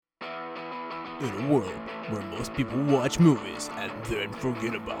In a world where most people watch movies and then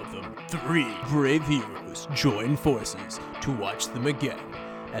forget about them, 3 brave heroes join forces to watch them again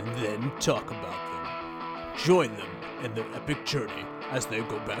and then talk about them. Join them in their epic journey as they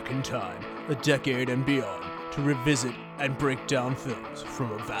go back in time, a decade and beyond, to revisit and break down films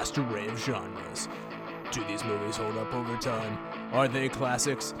from a vast array of genres. Do these movies hold up over time? Are they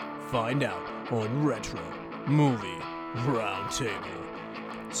classics? Find out on Retro Movie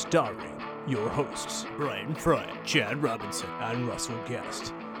Roundtable. Starring your hosts, Brian Fry, Chad Robinson, and Russell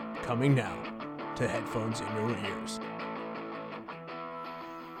Guest. Coming now to headphones in your ears.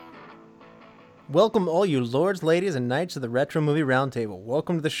 Welcome all you lords, ladies, and knights of the Retro Movie Roundtable.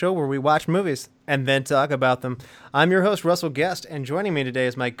 Welcome to the show where we watch movies and then talk about them. I'm your host, Russell Guest, and joining me today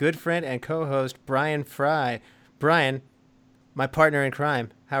is my good friend and co-host, Brian Fry. Brian, my partner in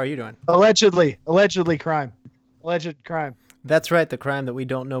crime. How are you doing? Allegedly crime. Alleged crime. That's right, the crime that we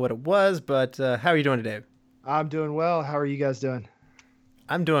don't know what it was, but how are you doing today? I'm doing well. How are you guys doing?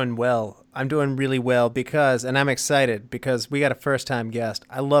 I'm doing well. I'm doing really well because, and I'm excited because we got a first-time guest.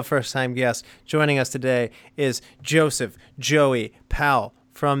 I love first-time guests. Joining us today is Joseph Joey Powell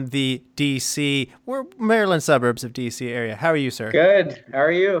from the D.C., or Maryland suburbs of D.C. area. How are you, sir? Good. How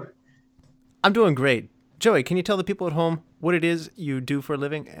are you? I'm doing great. Joey, can you tell the people at home what it is you do for a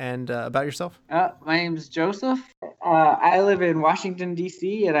living and about yourself? My name's Joseph. I live in Washington,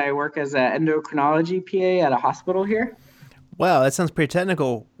 D.C., and I work as an endocrinology PA at a hospital here. Wow, that sounds pretty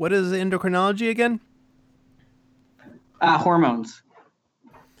technical. What is endocrinology again? Hormones.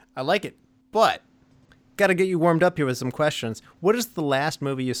 I like it, but got to get you warmed up here with some questions. What is the last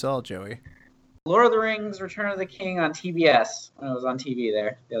movie you saw, Joey? Lord of the Rings, Return of the King on TBS when it was on TV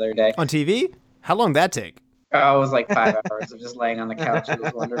there the other day. On TV? How long did that take? Oh, it was like 5 hours of just laying on the couch. It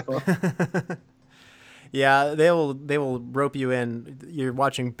was wonderful. Yeah, they will rope you in. You're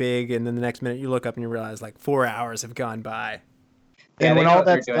watching Big, and then the next minute you look up and you realize like 4 hours have gone by. And when all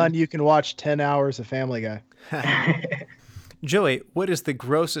that's done, you can watch 10 hours of Family Guy. Joey, what is the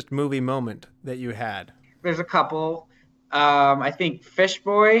grossest movie moment that you had? There's a couple. I think Fish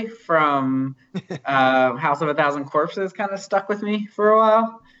Boy from House of a Thousand Corpses kind of stuck with me for a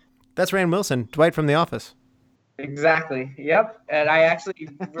while. That's Rainn Wilson, Dwight from The Office. Exactly. Yep. And I actually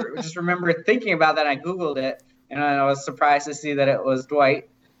just remember thinking about that. I Googled it, and I was surprised to see that it was Dwight.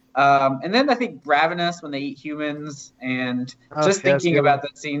 And then I think Ravenous when they eat humans, and just thinking about the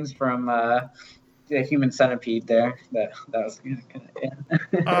scenes from the Human Centipede there. That was kind of yeah.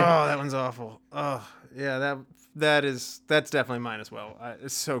 Oh, that one's awful. Oh, yeah. That's definitely mine as well.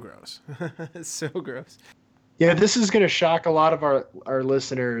 It's so gross. It's so gross. Yeah, this is going to shock a lot of our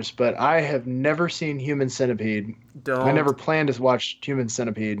listeners, but I have never seen Human Centipede. I never planned to watch Human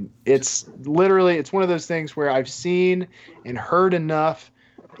Centipede. It's one of those things where I've seen and heard enough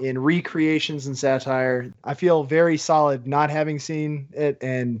in recreations and satire. I feel very solid not having seen it,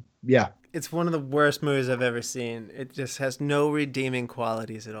 and yeah. It's one of the worst movies I've ever seen. It just has no redeeming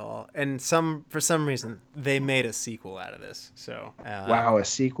qualities at all. And for some reason, they made a sequel out of this. So wow, a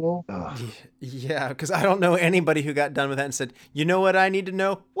sequel? Ugh. Yeah, because I don't know anybody who got done with that and said, you know what I need to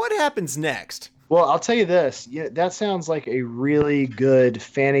know? What happens next? Well, I'll tell you this. Yeah, that sounds like a really good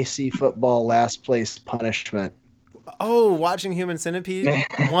fantasy football last place punishment. Oh, watching Human Centipede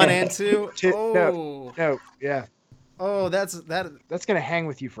 1 and 2? Oh. No, yeah. Oh, that's gonna hang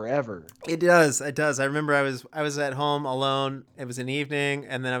with you forever. It does. I remember I was at home alone. It was an evening,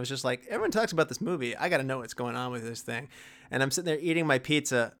 and then I was just like, everyone talks about this movie. I got to know what's going on with this thing. And I'm sitting there eating my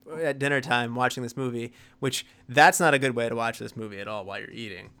pizza at dinner time, watching this movie. Which that's not a good way to watch this movie at all while you're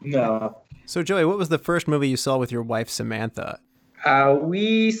eating. No. So Joey, what was the first movie you saw with your wife Samantha?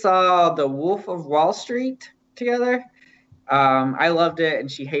 We saw The Wolf of Wall Street together. I loved it,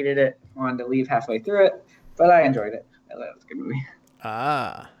 and she hated it. Wanted to leave halfway through it, but I enjoyed it. That was a good movie.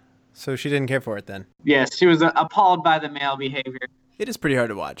 So she didn't care for it then? Yes, she was appalled by the male behavior. It is pretty hard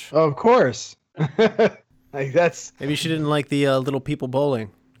to watch. Of course. Maybe she didn't like the little people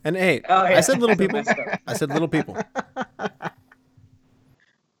bowling. And hey, yeah. I said little people. I said little people.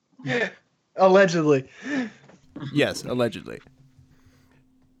 Allegedly. Yes, allegedly.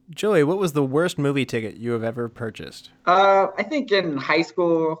 Joey, what was the worst movie ticket you have ever purchased? I think in high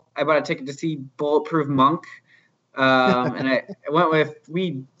school, I bought a ticket to see Bulletproof Monk. And I went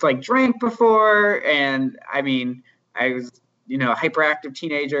we drank before, and I mean, I was, a hyperactive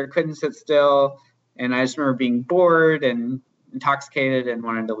teenager, couldn't sit still. And I just remember being bored and intoxicated and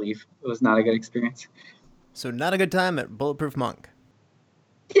wanted to leave. It was not a good experience. So not a good time at Bulletproof Monk.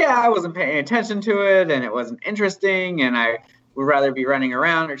 Yeah, I wasn't paying attention to it, and it wasn't interesting, and I would rather be running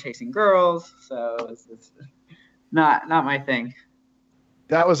around or chasing girls. So it's not my thing.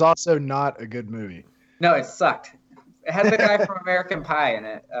 That was also not a good movie. No, it sucked. It had the guy from American Pie in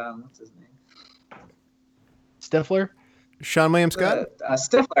it. What's his name? Stifler? Sean William Scott?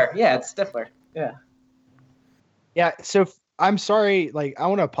 Stifler. Yeah, it's Stifler. Yeah. Yeah, so I'm sorry. Like, I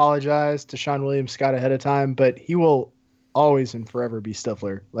want to apologize to Sean William Scott ahead of time, but he will always and forever be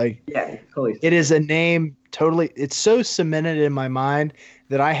Stifler. Like, yeah, totally. It is a name totally. It's so cemented in my mind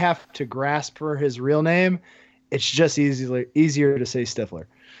that I have to grasp for his real name. It's just easier to say Stifler.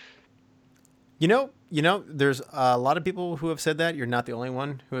 You know, there's a lot of people who have said that. You're not the only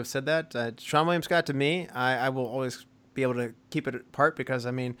one who have said that. Sean William Scott, to me, I will always be able to keep it apart because,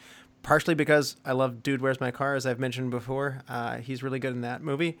 I mean, partially because I love Dude, Where's My Car, as I've mentioned before. He's really good in that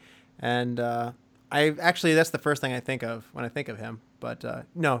movie. And that's the first thing I think of when I think of him. But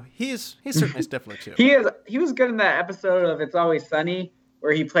no, he's certainly Stifler too. He was good in that episode of It's Always Sunny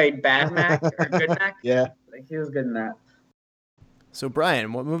where he played Bad Mac or Good Mac. Yeah. Like, he was good in that. So,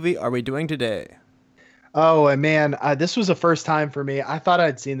 Brian, what movie are we doing today? Oh, and man, this was a first time for me. I thought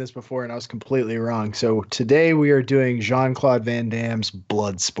I'd seen this before, and I was completely wrong. So today we are doing Jean-Claude Van Damme's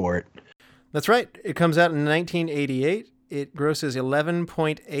Bloodsport. That's right. It comes out in 1988. It grosses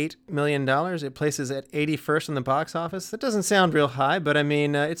 $11.8 million. It places at 81st in the box office. That doesn't sound real high, but I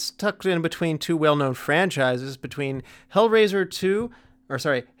mean, it's tucked in between two well-known franchises, between Hellblazer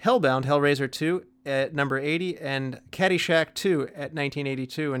 2 at number 80 and Caddyshack 2 at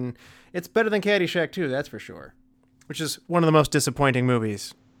 1982. And it's better than Caddyshack 2, that's for sure, which is one of the most disappointing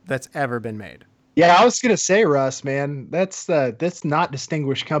movies that's ever been made. Yeah, I was going to say, Russ, man, that's not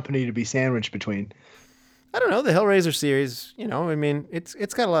distinguished company to be sandwiched between. I don't know, the Hellraiser series, you know, I mean, it's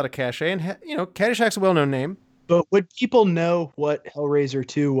got a lot of cachet, and, you know, Caddyshack's a well-known name. But would people know what Hellraiser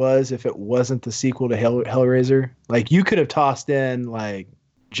 2 was if it wasn't the sequel to Hellraiser? Like, you could have tossed in, like,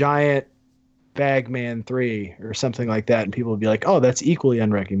 Giant Bagman 3 or something like that, and people would be like, oh, that's equally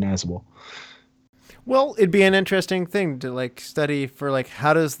unrecognizable. Well, it'd be an interesting thing to like study for like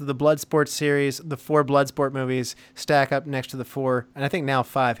how does the Bloodsport series, the 4 Bloodsport movies, stack up next to the 4 and I think now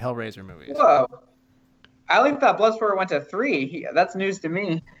 5 Hellraiser movies. Whoa. I only thought Bloodsport went to 3. That's news to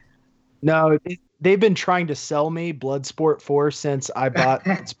me. No, they've been trying to sell me Bloodsport 4 since I bought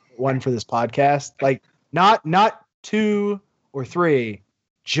one for this podcast. Like not 2 or 3,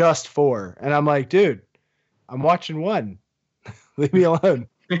 just 4. And I'm like, dude, I'm watching 1. Leave me alone.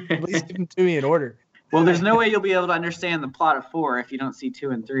 At least give them to me in order. Well, there's no way you'll be able to understand the plot of 4 if you don't see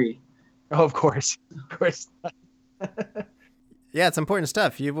 2 and 3. Oh, of course. Of course. Yeah, it's important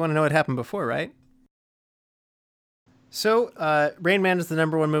stuff. You want to know what happened before, right? So, Rain Man is the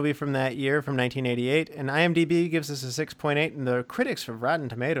number 1 movie from that year, from 1988, and IMDb gives us a 6.8, and the critics for Rotten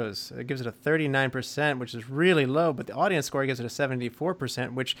Tomatoes gives it a 39%, which is really low, but the audience score gives it a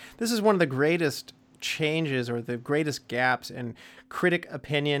 74%, which this is one of the greatest changes or the greatest gaps in critic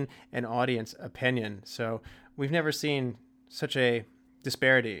opinion and audience opinion. So we've never seen such a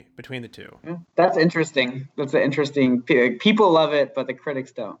disparity between the two. That's interesting. That's an interesting. People love it, but the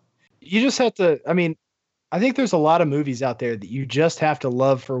critics don't. You just have to. I mean, I think there's a lot of movies out there that you just have to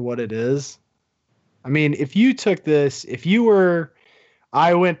love for what it is. I mean, if you took this,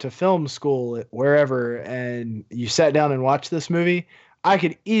 I went to film school at wherever, and you sat down and watched this movie, I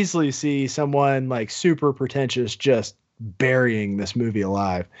could easily see someone like super pretentious just burying this movie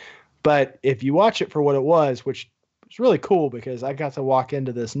alive. But if you watch it for what it was, which was really cool because I got to walk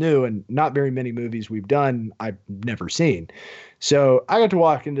into this new, and not very many movies we've done I've never seen. So I got to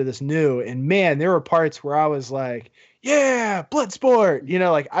walk into this new, and man, there were parts where I was like, yeah, Bloodsport. You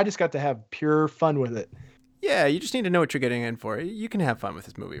know, like I just got to have pure fun with it. Yeah, you just need to know what you're getting in for. You can have fun with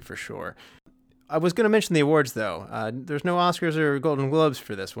this movie for sure. I was going to mention the awards, though. There's no Oscars or Golden Globes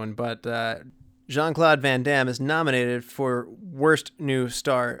for this one, but Jean-Claude Van Damme is nominated for Worst New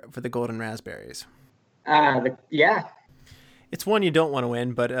Star for the Golden Raspberries. Yeah. It's one you don't want to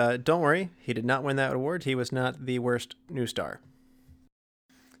win, but don't worry. He did not win that award. He was not the Worst New Star.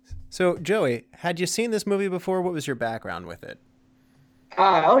 So, Joey, had you seen this movie before? What was your background with it?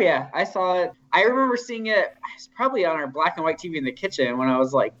 Oh, yeah. I saw it. I remember seeing it probably on our black and white TV in the kitchen when I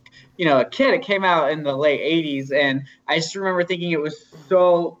was like, a kid. It came out in the late 80s, and I just remember thinking it was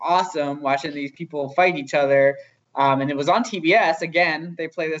so awesome watching these people fight each other. And it was on TBS. Again, they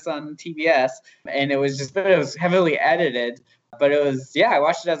play this on TBS, and it was heavily edited. But it was, I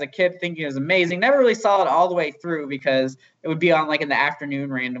watched it as a kid thinking it was amazing. Never really saw it all the way through because it would be on like in the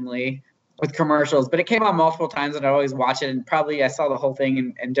afternoon randomly with commercials. But it came on multiple times, and I always watch it. And probably I saw the whole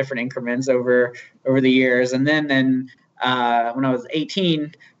thing in different increments over the years. And then when I was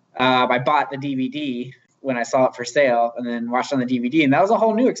 18, I bought the DVD when I saw it for sale, and then watched on the DVD. And that was a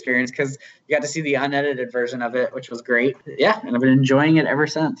whole new experience because you got to see the unedited version of it, which was great. Yeah, and I've been enjoying it ever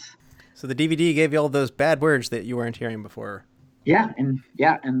since. So the DVD gave you all those bad words that you weren't hearing before. Yeah, and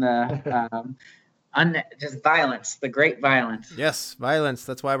the just violence, the great violence. Yes, violence.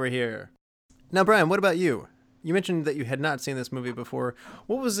 That's why we're here. Now, Brian, what about you? You mentioned that you had not seen this movie before.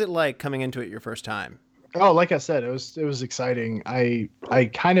 What was it like coming into it your first time? Oh, like I said, it was exciting. I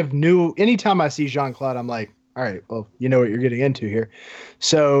kind of knew anytime I see Jean-Claude, I'm like, all right, well, you know what you're getting into here.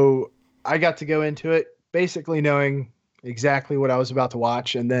 So I got to go into it basically knowing exactly what I was about to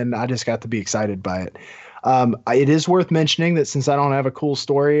watch, and then I just got to be excited by it. It is worth mentioning that since I don't have a cool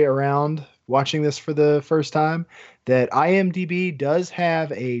story around watching this for the first time, that IMDb does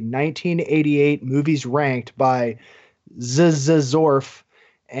have a 1988 movies ranked by Zorf,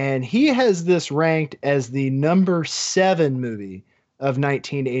 and he has this ranked as the number 7 movie of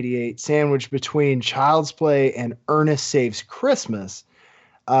 1988, sandwiched between Child's Play and Ernest Saves Christmas.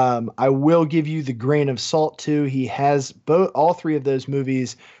 I will give you the grain of salt too. He has all 3 of those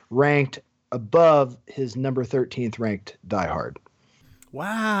movies ranked above his number 13th ranked Die Hard.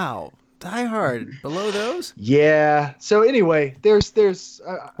 Wow. Die Hard below those? Yeah. So anyway, there's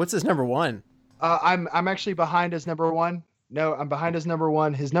what's his number 1? I'm actually behind his number 1. No, I'm behind his number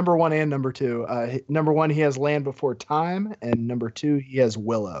 1. His number 1 and number 2. Number 1 he has Land Before Time, and number 2 he has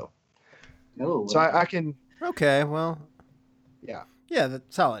Willow. Oh. So I can. Okay. Well. Yeah. Yeah,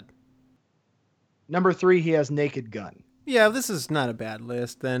 that's solid. Number 3 he has Naked Gun. Yeah, this is not a bad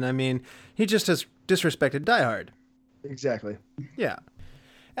list. Then I mean, he just has disrespected Die Hard. Exactly. Yeah.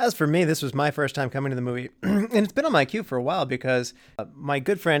 As for me, this was my first time coming to the movie, and it's been on my queue for a while because my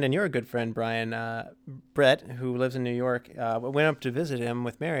good friend, and you're a good friend, Brian, Brett, who lives in New York, went up to visit him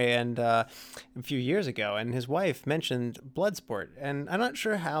with Mary and a few years ago, and his wife mentioned Bloodsport, and I'm not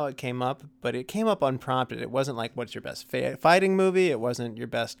sure how it came up, but it came up unprompted. It wasn't like, what's your best fighting movie? It wasn't your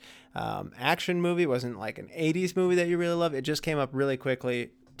best action movie. It wasn't like an 80s movie that you really love. It just came up really quickly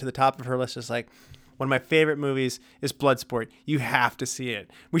to the top of her list, just like, one of my favorite movies is Bloodsport. You have to see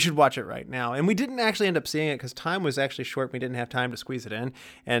it. We should watch it right now. And we didn't actually end up seeing it because time was actually short. We didn't have time to squeeze it in.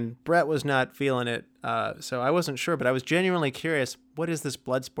 And Brett was not feeling it, so I wasn't sure. But I was genuinely curious, what is this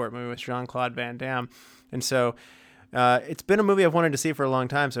Bloodsport movie with Jean-Claude Van Damme? And so it's been a movie I've wanted to see for a long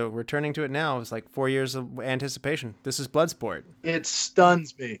time. So returning to it now is like 4 years of anticipation. This is Bloodsport. It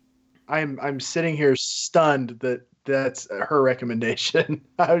stuns me. I'm sitting here stunned that that's her recommendation.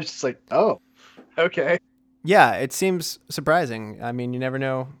 I was just like, oh. Okay. Yeah, it seems surprising. I mean, you never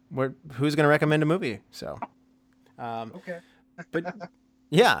know who's going to recommend a movie. So, okay. But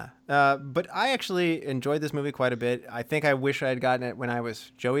yeah, but I actually enjoyed this movie quite a bit. I think I wish I had gotten it when I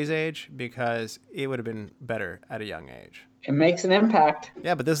was Joey's age because it would have been better at a young age. It makes an impact.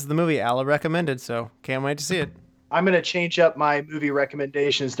 Yeah, but this is the movie Alla recommended, so can't wait to see it. I'm going to change up my movie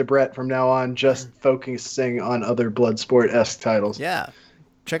recommendations to Brett from now on, just focusing on other Bloodsport-esque titles. Yeah.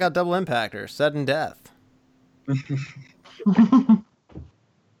 Check out Double Impact or Sudden Death.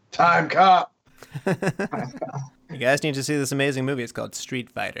 Time Cop. You guys need to see this amazing movie. It's called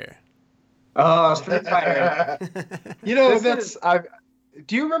Street Fighter. Oh, Street Fighter. You know,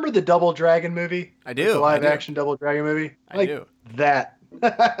 do you remember the Double Dragon movie? I do. The live-action Double Dragon movie? I do. That.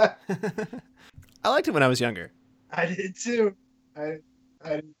 I liked it when I was younger. I did too. I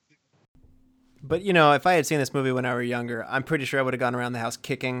did. But, you know, if I had seen this movie when I were younger, I'm pretty sure I would have gone around the house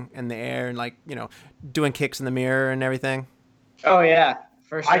kicking in the air and, like, you know, doing kicks in the mirror and everything. Oh, yeah,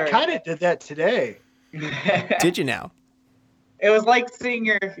 for sure. I kind of did that today. Did you now? It was like seeing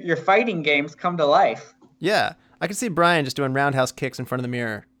your fighting games come to life. Yeah. I could see Brian just doing roundhouse kicks in front of the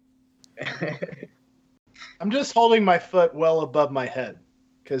mirror. I'm just holding my foot well above my head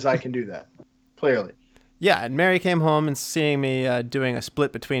because I can do that, clearly. Yeah, and Mary came home and seeing me doing a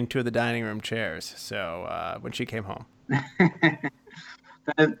split between 2 of the dining room chairs. So when she came home.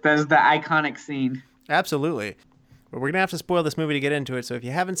 That is the iconic scene. Absolutely. But we're going to have to spoil this movie to get into it. So if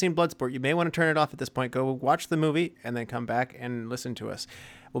you haven't seen Bloodsport, you may want to turn it off at this point. Go watch the movie and then come back and listen to us.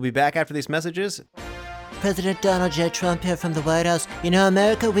 We'll be back after these messages. President Donald J. Trump here from the White House. You know,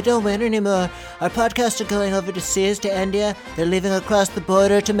 America, we don't win anymore. Our podcasts are going overseas to India. They're leaving across the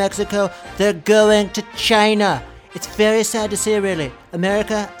border to Mexico. They're going to China. It's very sad to see, really.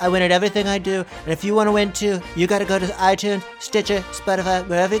 America, I win at everything I do. And if you want to win too, you got to go to iTunes, Stitcher, Spotify,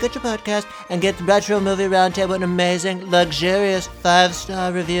 wherever you get your podcast, and get the Retro Movie Roundtable, an amazing, luxurious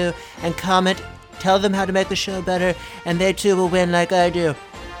 5-star review, and comment. Tell them how to make the show better, and they too will win like I do.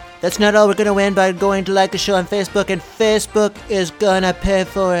 That's not all. We're going to win by going to like the show on Facebook, and Facebook is going to pay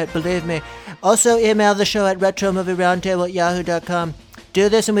for it, believe me. Also, email the show at retromovieroundtable@yahoo.com. Do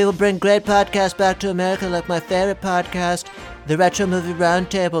this and we will bring great podcasts back to America like my favorite podcast, the Retro Movie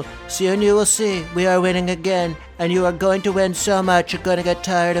Roundtable. Soon you will see we are winning again, and you are going to win so much you're going to get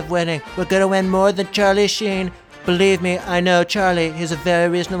tired of winning. We're going to win more than Charlie Sheen. Believe me, I know Charlie. He's a very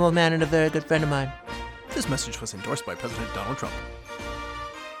reasonable man and a very good friend of mine. This message was endorsed by President Donald Trump.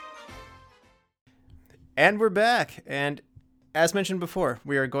 And we're back. And as mentioned before,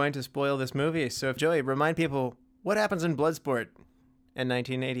 we are going to spoil this movie. So, Joey, remind people what happens in Bloodsport in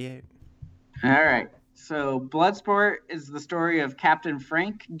 1988. All right. So Bloodsport is the story of Captain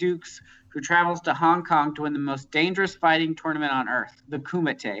Frank Dukes, who travels to Hong Kong to win the most dangerous fighting tournament on Earth, the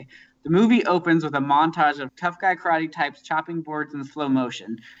Kumite. The movie opens with a montage of tough guy karate types chopping boards in slow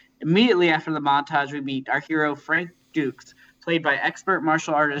motion. Immediately after the montage, we meet our hero Frank Dukes, played by expert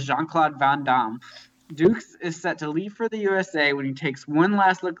martial artist Jean-Claude Van Damme. Dukes is set to leave for the USA when he takes one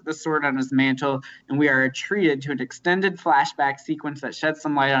last look at the sword on his mantle, and we are treated to an extended flashback sequence that sheds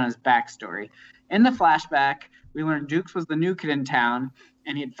some light on his backstory. In the flashback, we learn Dukes was the new kid in town,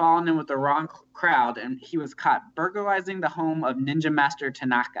 and he had fallen in with the wrong crowd, and he was caught burglarizing the home of Ninja Master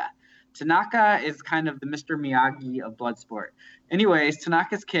Tanaka. Tanaka is kind of the Mr. Miyagi of Bloodsport. Anyways,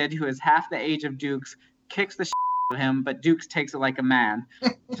 Tanaka's kid, who is half the age of Dukes, kicks the shit out of him, but Dukes takes it like a man.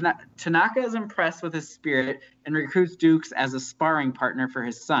 Tanaka is impressed with his spirit and recruits Dukes as a sparring partner for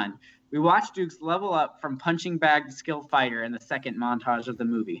his son. We watch Dukes level up from punching bag to skilled fighter in the second montage of the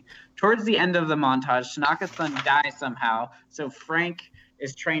movie. Towards the end of the montage, Tanaka's son dies somehow, so Frank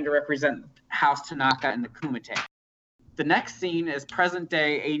is trained to represent House Tanaka in the Kumite. The next scene is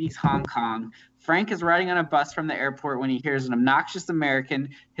present-day 80s Hong Kong. Frank is riding on a bus from the airport when he hears an obnoxious American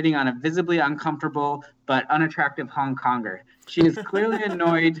hitting on a visibly uncomfortable but unattractive Hong Konger. She is clearly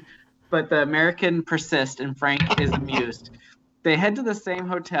annoyed, but the American persists, and Frank is amused. They head to the same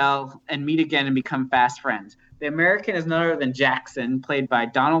hotel and meet again and become fast friends. The American is none other than Jackson, played by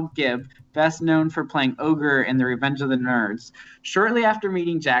Donald Gibb, best known for playing Ogre in The Revenge of the Nerds. Shortly after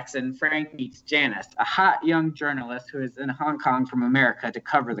meeting Jackson, Frank meets Janice, a hot young journalist who is in Hong Kong from America to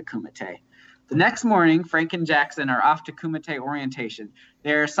cover the Kumite. The next morning, Frank and Jackson are off to Kumite orientation.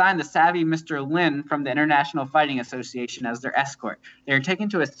 They are assigned the savvy Mr. Lin from the International Fighting Association as their escort. They are taken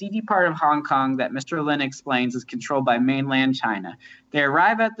to a seedy part of Hong Kong that Mr. Lin explains is controlled by mainland China. They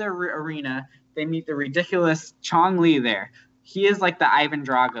arrive at the arena. They meet the ridiculous Chong Li there. He is like the Ivan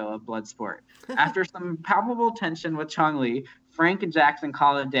Drago of Bloodsport. After some palpable tension with Chong Li, Frank and Jackson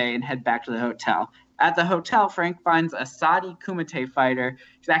call it a day and head back to the hotel. At the hotel, Frank finds a Saudi Kumite fighter,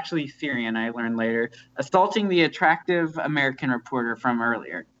 he's actually Syrian, I learned later, assaulting the attractive American reporter from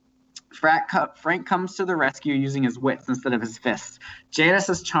earlier. Frank comes to the rescue using his wits instead of his fists. Janice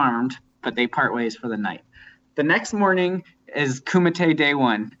is charmed, but they part ways for the night. The next morning is Kumite Day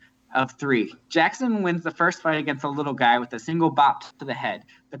 1 of 3. Jackson wins the first fight against a little guy with a single bop to the head.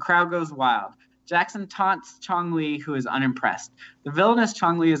 The crowd goes wild. Jackson taunts Chong Li, who is unimpressed. The villainous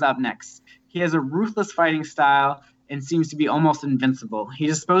Chong Li is up next. He has a ruthless fighting style and seems to be almost invincible. He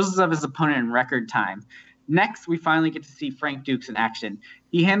disposes of his opponent in record time. Next, we finally get to see Frank Dukes in action.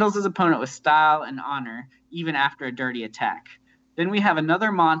 He handles his opponent with style and honor, even after a dirty attack. Then we have another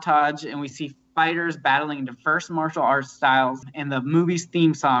montage, and we see fighters battling in diverse martial arts styles, and the movie's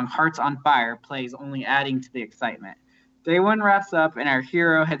theme song, Hearts on Fire, plays, only adding to the excitement. Day 1 wraps up, and our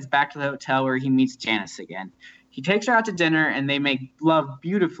hero heads back to the hotel where he meets Janice again. He takes her out to dinner, and they make love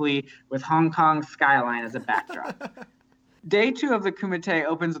beautifully with Hong Kong's skyline as a backdrop. Day 2 of the Kumite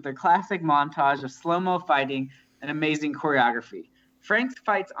opens with a classic montage of slow-mo fighting and amazing choreography. Frank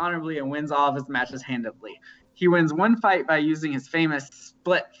fights honorably and wins all of his matches handily. He wins one fight by using his famous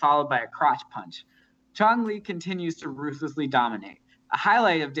split followed by a crotch punch. Chong Li continues to ruthlessly dominate. A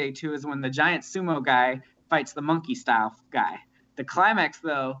highlight of Day 2 is when the giant sumo guy fights the monkey-style guy. The climax,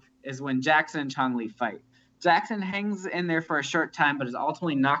 though, is when Jackson and Chong Li fight. Jackson hangs in there for a short time, but is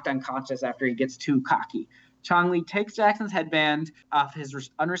ultimately knocked unconscious after he gets too cocky. Chong Li takes Jackson's headband off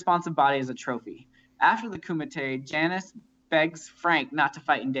his unresponsive body as a trophy. After the Kumite, Janice begs Frank not to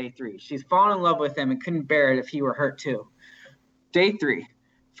fight in Day 3. She's fallen in love with him and couldn't bear it if he were hurt too. Day 3.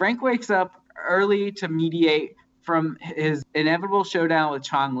 Frank wakes up early to mediate from his inevitable showdown with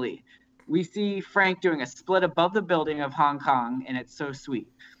Chong Li. We see Frank doing a split above the building of Hong Kong, and it's so sweet.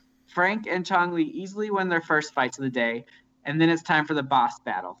 Frank and Chong Li easily win their first fights of the day, and then it's time for the boss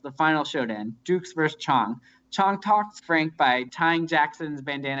battle, the final showdown, Dukes versus Chong. Chong taunts Frank by tying Jackson's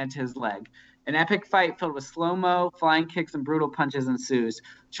bandana to his leg. An epic fight filled with slow-mo, flying kicks, and brutal punches ensues.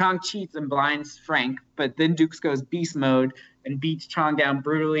 Chong cheats and blinds Frank, but then Dukes goes beast mode and beats Chong down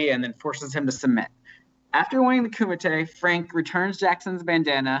brutally and then forces him to submit. After winning the Kumite, Frank returns Jackson's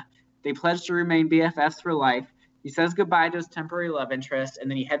bandana. They pledge to remain BFFs for life, He says goodbye to his temporary love interest, and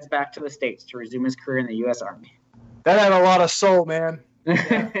then he heads back to the States to resume his career in the U.S. Army. That had a lot of soul, man.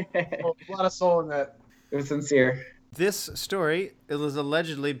 Yeah. A lot of soul in that. It was sincere. This story, it was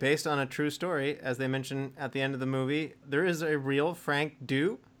allegedly based on a true story, as they mention at the end of the movie. There is a real Frank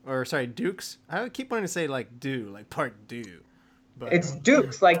Dukes. I keep wanting to say part Dew. But it's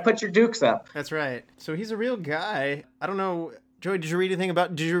Dukes, like put your Dukes up. That's right. So he's a real guy. I don't know, Joey, did you read anything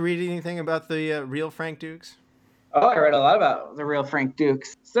about the real Frank Dukes? Oh, I read a lot about the real Frank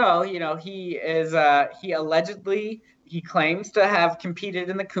Dukes. So, he claims to have competed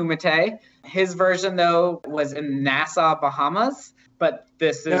in the Kumite. His version, though, was in Nassau, Bahamas. But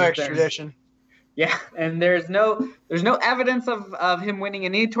this is no extradition. Yeah, and there's no evidence of him winning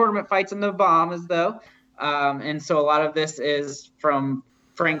any tournament fights in the Bahamas, though. And so a lot of this is from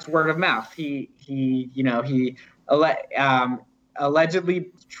Frank's word of mouth. He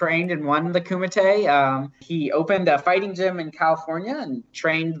allegedly trained and won the Kumite. He opened a fighting gym in California and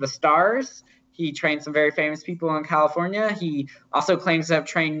trained the Stars. He trained some very famous people in California. He also claims to have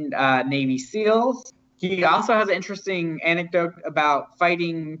trained Navy SEALs. He also has an interesting anecdote about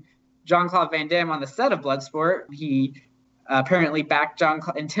fighting Jean-Claude Van Damme on the set of Bloodsport. He apparently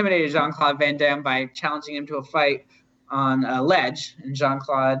intimidated Jean-Claude Van Damme by challenging him to a fight on a ledge. And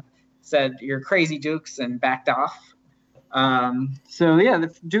Jean-Claude said, "You're crazy, Dukes," and backed off.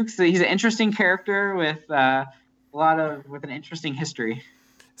 The Dukes, he's an interesting character with an interesting history.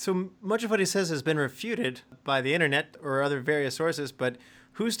 So much of what he says has been refuted by the internet or other various sources, but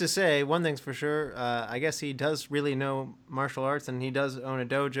who's to say? One thing's for sure, I guess he does really know martial arts, and he does own a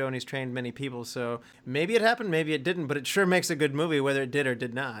dojo, and he's trained many people, so maybe it happened, maybe it didn't, but it sure makes a good movie whether it did or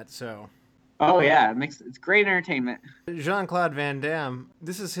did not, so... Oh, yeah, it's great entertainment. Jean-Claude Van Damme,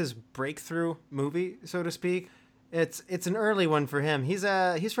 this is his breakthrough movie, so to speak. It's an early one for him. He's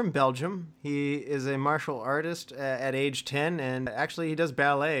from Belgium. He is a martial artist at age 10, and actually he does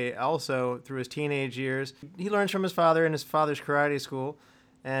ballet also through his teenage years. He learns from his father in his father's karate school,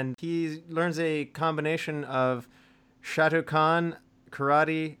 and he learns a combination of Shotokan,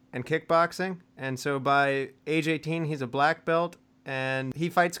 karate, and kickboxing. And so by age 18, he's a black belt, and he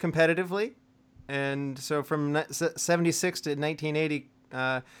fights competitively. And so from 76 to 1980,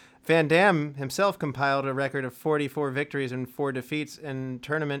 Van Damme himself compiled a record of 44 victories and 4 defeats in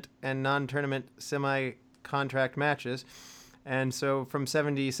tournament and non-tournament semi-contract matches. And so from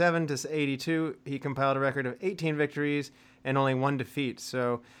 77 to 82, he compiled a record of 18 victories and only 1 defeat.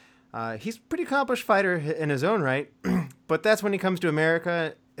 So he's a pretty accomplished fighter in his own right, but that's when he comes to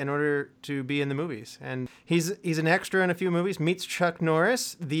America in order to be in the movies. And he's an extra in a few movies, meets Chuck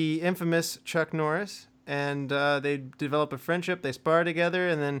Norris, the infamous Chuck Norris, and they develop a friendship, they spar together,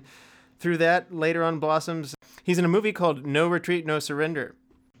 and then through that, later on blossoms. He's in a movie called No Retreat, No Surrender.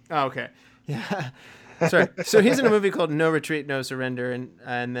 Oh, okay. Yeah. Sorry. So he's in a movie called No Retreat, No Surrender,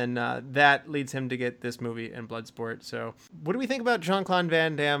 and then that leads him to get this movie and Bloodsport. So what do we think about Jean-Claude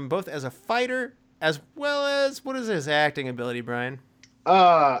Van Damme, both as a fighter as well as what is his acting ability, Brian?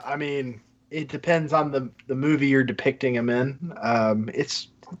 I mean, it depends on the movie you're depicting him in.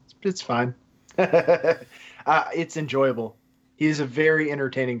 It's fine. It's enjoyable. He's a very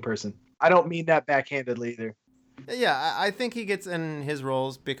entertaining person. I don't mean that backhandedly either. Yeah, I think he gets in his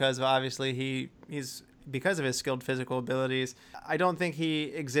roles because obviously he's because of his skilled physical abilities. I don't think he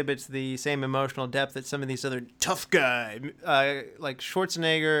exhibits the same emotional depth that some of these other tough guys like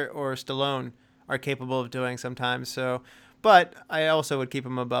Schwarzenegger or Stallone are capable of doing sometimes. So, but I also would keep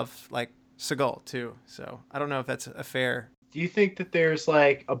him above like Seagal too. So I don't know if that's a fair. Do you think that there's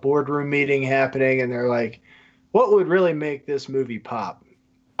like a boardroom meeting happening and they're like, what would really make this movie pop?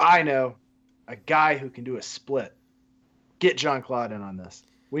 I know a guy who can do a split. Get Jean-Claude in on this.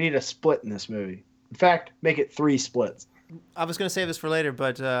 We need a split in this movie. In fact, make it 3 splits. I was going to save this for later,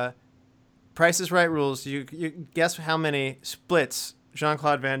 but Price is Right rules. You guess how many splits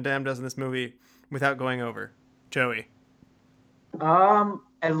Jean-Claude Van Damme does in this movie without going over. Joey.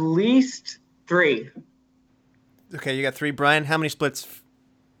 At least 3. Okay, you got 3. Brian, how many splits?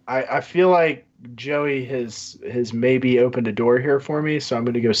 I feel like Joey has maybe opened a door here for me, so I'm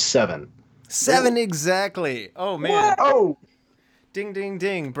going to go 7. 7 exactly. Oh, man. What? Oh! Ding, ding,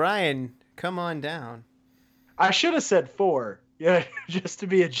 ding. Brian, come on down. I should have said 4. Yeah, just to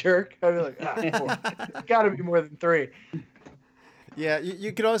be a jerk. I'd be like, 4. It's got to be more than 3. Yeah,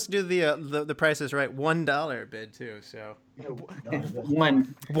 you could also do the Price is Right $1 bid too. So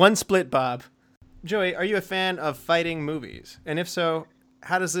one split, Bob. Joey, are you a fan of fighting movies? And if so,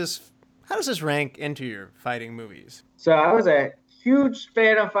 how does this rank into your fighting movies? So I was a huge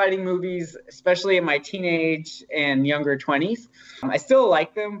fan of fighting movies, especially in my teenage and younger 20s. I still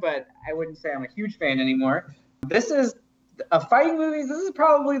like them, but I wouldn't say I'm a huge fan anymore. This is a fighting movie. This is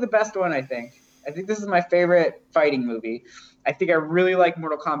probably the best one, I think. I think this is my favorite fighting movie. I think I really like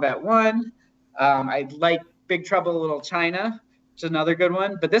Mortal Kombat 1. I like Big Trouble in Little China, which is another good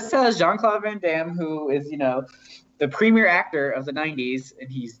one. But this has Jean-Claude Van Damme, who is, the premier actor of the 90s,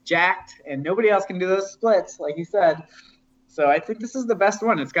 and he's jacked, and nobody else can do those splits, like you said. So I think this is the best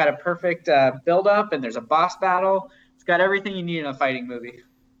one. It's got a perfect build-up, and there's a boss battle. It's got everything you need in a fighting movie.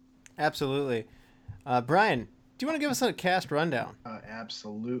 Absolutely. Brian, do you want to give us a cast rundown?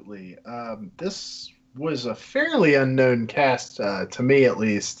 Absolutely. This was a fairly unknown cast, to me at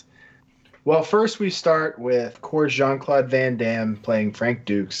least. Well, first we start with, of course, Jean-Claude Van Damme playing Frank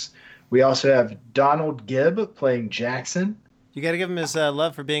Dukes. We also have Donald Gibb playing Jackson. You got to give him his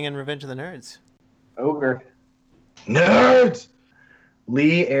love for being in Revenge of the Nerds. Over. Nerds!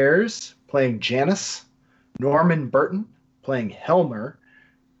 Lee Ayres playing Janice. Norman Burton playing Helmer.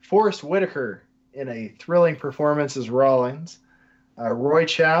 Forrest Whitaker in a thrilling performance as Rollins. Roy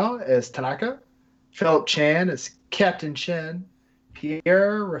Chow as Tanaka. Philip Chan as Captain Chen.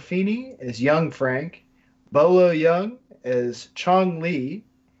 Pierre Raffini as Young Frank. Bolo Young as Chong Lee.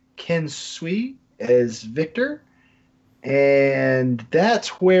 Ken Sui as Victor. And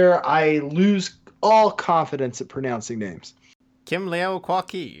that's where I lose all confidence at pronouncing names. Kim Leo Kwa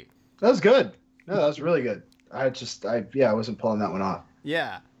Ki. That was good. No, that was really good. I wasn't pulling that one off.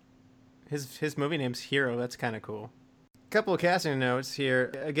 Yeah. His movie name's Hero. That's kind of cool. A couple of casting notes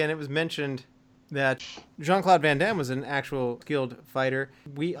here. Again, it was mentioned that Jean-Claude Van Damme was an actual skilled fighter.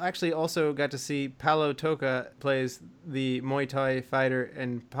 We actually also got to see Paulo Toca plays the Muay Thai fighter,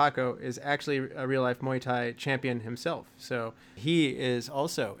 and Paco is actually a real-life Muay Thai champion himself. So he is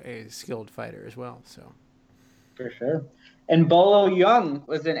also a skilled fighter as well. So For sure. And Bolo Young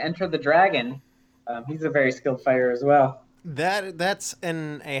was in Enter the Dragon. He's a very skilled fighter as well. That's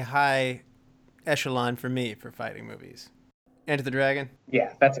in a high echelon for me for fighting movies. Enter the Dragon?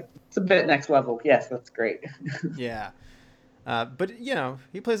 Yeah, it's a bit next level. Yes, that's great. Yeah. But,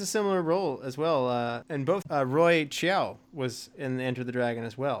 he plays a similar role as well. And both Roy Chiao was in Enter the Dragon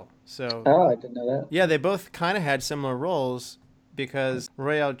as well. So I didn't know that. Yeah, they both kind of had similar roles because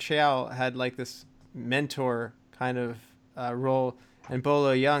Roy Chiao had like this mentor kind of role. And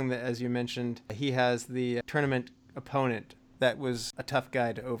Bolo Young, as you mentioned, he has the tournament opponent that was a tough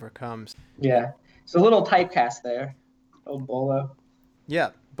guy to overcome. Yeah. It's a little typecast there. Old Bolo. Yeah,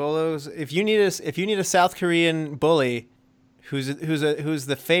 Bolo's. If you need a South Korean bully, who's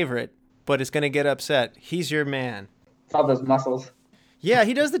the favorite, but is going to get upset, he's your man. It's all those muscles. Yeah,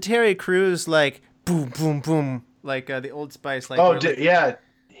 he does the Terry Crews like boom boom boom like the Old Spice like. Oh yeah,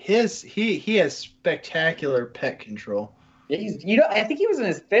 he has spectacular pec control. Yeah, I think he was in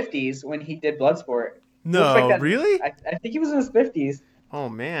his 50s when he did Bloodsport. No, really? I think he was in his 50s. Oh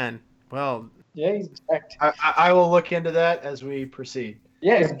man, well. Yeah, he's checked. I will look into that as we proceed.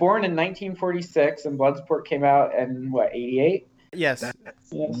 Yeah, he was born in 1946, and Bloodsport came out in, 88? Yes.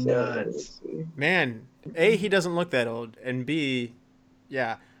 That's nuts. Man, A, he doesn't look that old, and B,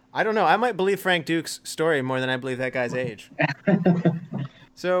 yeah, I don't know. I might believe Frank Duke's story more than I believe that guy's age.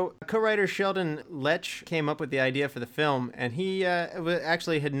 So, co-writer Sheldon Lech came up with the idea for the film, and he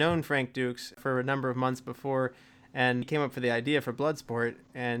actually had known Frank Dukes for a number of months before, and came up with the idea for Bloodsport,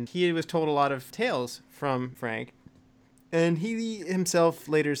 and he was told a lot of tales from Frank. And he himself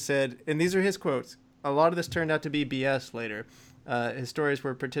later said, and these are his quotes, a lot of this turned out to be BS later. His stories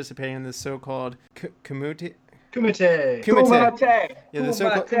were participating in the so-called Kumite. Yeah, the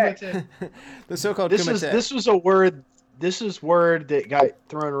so-called Kumite. The so-called Kumite. This was a word. This is word that got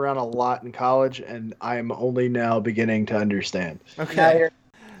thrown around a lot in college, and I'm only now beginning to understand. Okay.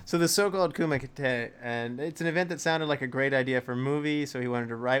 So the so-called Kumite, and it's an event that sounded like a great idea for a movie, so he wanted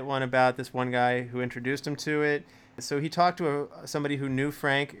to write one about this one guy who introduced him to it. So he talked to somebody who knew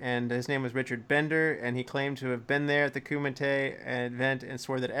Frank, and his name was Richard Bender, and he claimed to have been there at the Kumite event and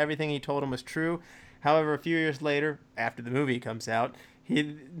swore that everything he told him was true. However, a few years later, after the movie comes out,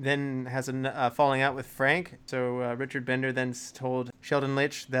 he then has a falling out with Frank. So Richard Bender then told Sheldon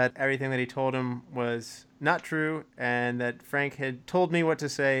Lech that everything that he told him was not true, and that Frank had told me what to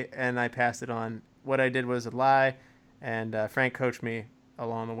say, and I passed it on. What I did was a lie, and Frank coached me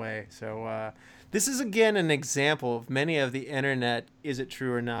along the way. So this is, again, an example of many of the internet is it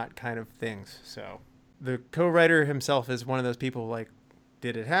true or not kind of things. So the co-writer himself is one of those people like,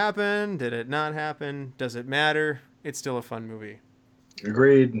 did it happen? Did it not happen? Does it matter? It's still a fun movie.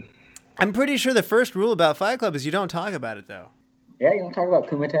 Agreed. I'm pretty sure the first rule about Fight Club is you don't talk about it, though. Yeah, you don't talk about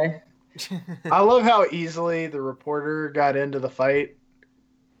Kumite. I love how easily the reporter got into the fight.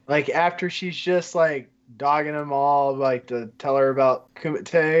 Like, after she's just, like, dogging them all, like, to tell her about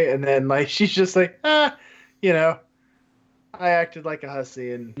Kumite, and then, like, she's just like, you know, I acted like a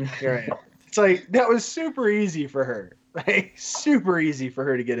hussy, and here I am. It's like that was super easy for her, like super easy for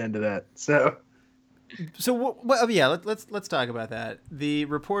her to get into that. So yeah, let's talk about that. The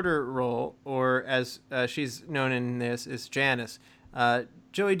reporter role, or as she's known in this, is Janice.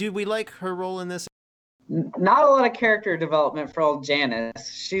 Joey, do we like her role in this? Not a lot of character development for old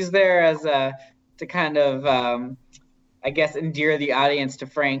Janice. She's there as to kind of, I guess, endear the audience to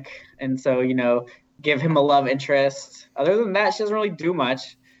Frank, and so give him a love interest. Other than that, she doesn't really do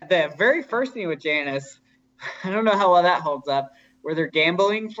much. The very first thing with Janice, I don't know how well that holds up, where they're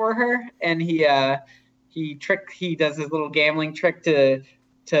gambling for her, and he does his little gambling trick to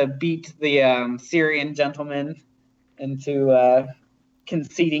beat the Syrian gentleman into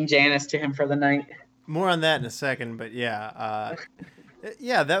conceding Janice to him for the night. More on that in a second, but yeah,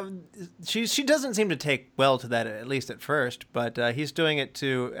 she doesn't seem to take well to that, at least at first, but he's doing it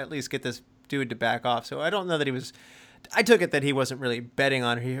to at least get this dude to back off. So I don't know that he was. I took it that he wasn't really betting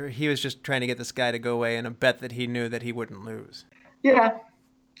on her. He was just trying to get this guy to go away in a bet that he knew that he wouldn't lose. Yeah,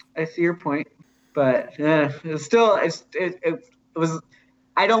 I see your point, but it was.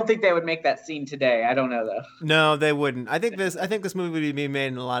 I don't think they would make that scene today. I don't know though. No, they wouldn't. I think this movie would be made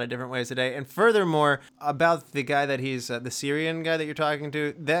in a lot of different ways today. And furthermore, about the guy that he's the Syrian guy that you're talking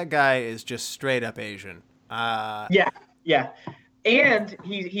to, that guy is just straight up Asian. Yeah. And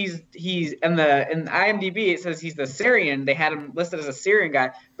he's in IMDb it says he's the Syrian. They had him listed as a Syrian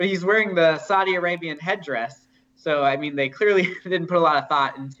guy, but he's wearing the Saudi Arabian headdress. So I mean, they clearly didn't put a lot of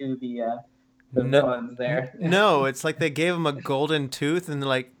thought into the villains there. No, it's like they gave him a golden tooth and they're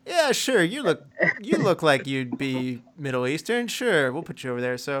like, yeah, sure, you look like you'd be Middle Eastern. Sure, we'll put you over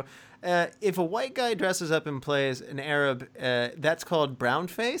there. So if a white guy dresses up and plays an Arab, that's called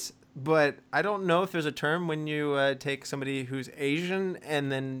brownface. But I don't know if there's a term when you take somebody who's Asian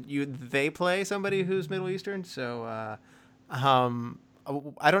and then they play somebody who's Middle Eastern. So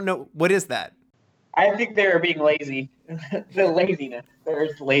I don't know. What is that? I think they're being lazy. The laziness. They're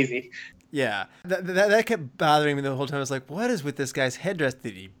just lazy. Yeah, that kept bothering me the whole time. I was like, what is with this guy's headdress?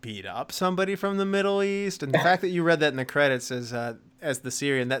 Did he beat up somebody from the Middle East? And the fact that you read that in the credits as the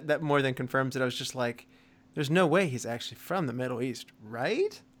Syrian, that more than confirms it. I was just like, there's no way he's actually from the Middle East,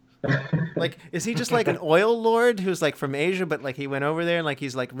 right? Like, is he just like an oil lord who's like from Asia, but like he went over there and like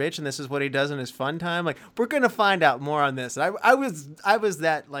he's like rich and this is what he does in his fun time? Like, we're gonna find out more on this. And I was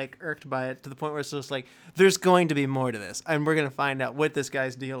that like irked by it to the point where it's just like, there's going to be more to this, and we're gonna find out what this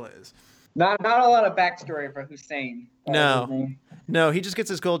guy's deal is. Not a lot of backstory for Hussein. No, he just gets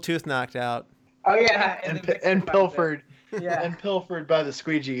his gold tooth knocked out. Oh yeah, and pilfered. Yeah, and pilfered by the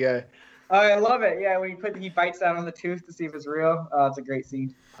squeegee guy. Oh, I love it. Yeah, when he bites down on the tooth to see if it's real. Oh, it's a great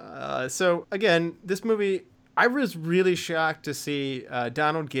scene. So again, this movie, I was really shocked to see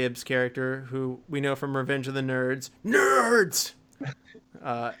Donald Gibbs' character, who we know from Revenge of the Nerds. Nerds.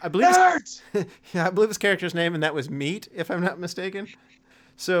 I believe his character's name, and that was Meat, if I'm not mistaken.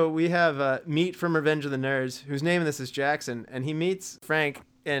 So we have Meat from Revenge of the Nerds, whose name in this is Jackson, and he meets Frank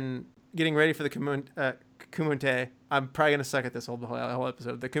in getting ready for the Kumite. I'm probably gonna suck at this whole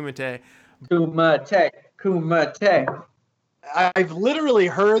episode. The Kumite. Kumite. I've literally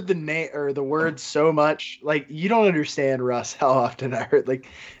heard the name or the word so much. Like, you don't understand, Russ, how often I heard. Like,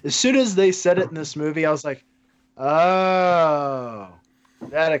 as soon as they said it in this movie, I was like, oh,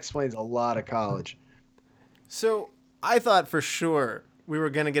 that explains a lot of college. So I thought for sure we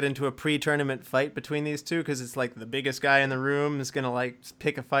were going to get into a pre-tournament fight between these two, because it's like the biggest guy in the room is going to like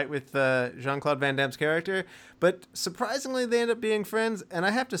pick a fight with Jean-Claude Van Damme's character. But surprisingly, they end up being friends. And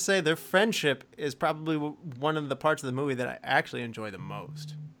I have to say their friendship is probably one of the parts of the movie that I actually enjoy the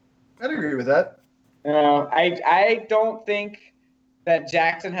most. I'd agree with that. I don't think that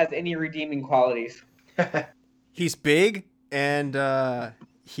Jackson has any redeeming qualities. He's big, and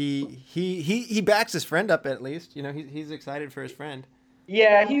he backs his friend up at least. You know, he's excited for his friend.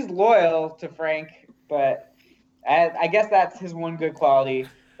 Yeah, he's loyal to Frank, but I guess that's his one good quality.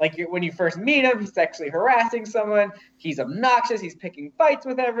 Like, when you first meet him, he's sexually harassing someone. He's obnoxious. He's picking fights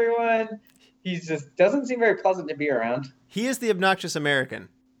with everyone. He just doesn't seem very pleasant to be around. He is the obnoxious American.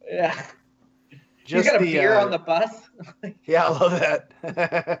 Yeah. He's got a beer on the bus. Yeah, I love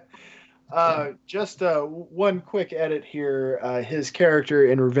that. Just one quick edit here. His character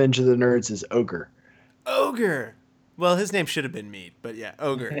in Revenge of the Nerds is Ogre. Ogre. Well, his name should have been Meat, but yeah,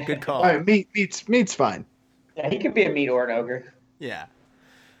 Ogre. Good call. All right, Meat's fine. Yeah, he could be a Meat or an Ogre. Yeah.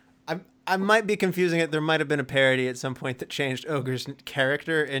 I might be confusing it. There might have been a parody at some point that changed Ogre's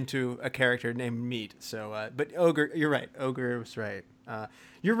character into a character named Meat. So, but Ogre, you're right. Ogre was right.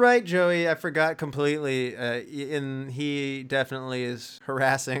 You're right, Joey. I forgot completely. He definitely is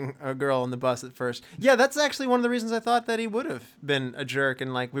harassing a girl on the bus at first. Yeah, that's actually one of the reasons I thought that he would have been a jerk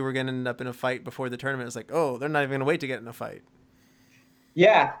and like we were going to end up in a fight before the tournament. It's like, oh, they're not even going to wait to get in a fight.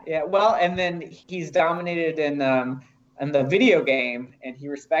 Yeah. Well, and then he's dominated in the video game, and he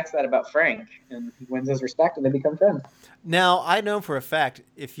respects that about Frank, and he wins his respect, and they become friends. Now, I know for a fact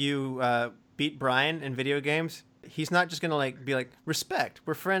if you beat Brian in video games, he's not just gonna like be like respect.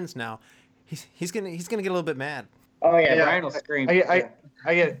 We're friends now. He's gonna get a little bit mad. Oh yeah, Brian will scream. I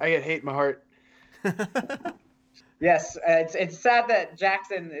get hate in my heart. Yes, it's sad that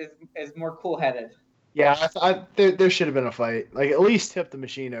Jackson is more cool-headed. Yeah, there should have been a fight. Like at least tip the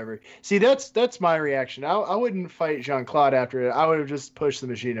machine over. See, that's my reaction. I wouldn't fight Jean-Claude after it. I would have just pushed the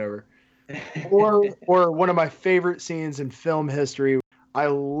machine over. Or one of my favorite scenes in film history. I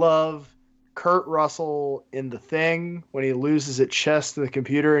love Kurt Russell in The Thing when he loses at chess to the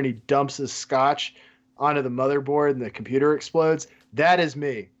computer and he dumps his scotch onto the motherboard and the computer explodes. That is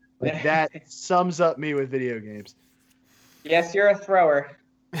me. Like that sums up me with video games. Yes, you're a thrower.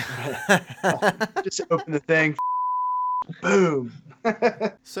 Just open the thing. Boom.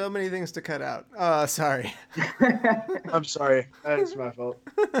 So many things to cut out. Sorry. I'm sorry. That is my fault.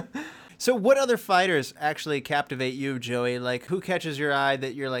 So what other fighters actually captivate you, Joey? Like who catches your eye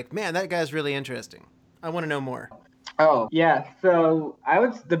that you're like, man, that guy's really interesting. I want to know more. Oh, yeah. So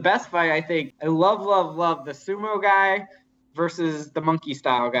the best fight, I think, I love the sumo guy versus the monkey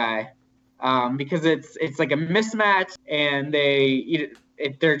style guy. Because it's like a mismatch and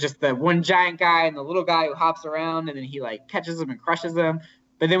they're just the one giant guy and the little guy who hops around and then he like catches him and crushes him.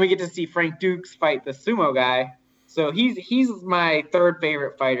 But then we get to see Frank Dukes fight the sumo guy. So he's my third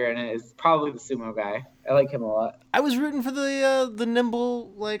favorite fighter and it is probably the sumo guy. I like him a lot. I was rooting for the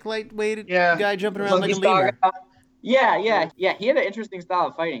nimble, like lightweight guy jumping around like a lemur. Yeah. He had an interesting style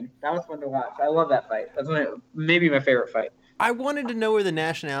of fighting. That was fun to watch. I love that fight. That's maybe my favorite fight. I wanted to know where the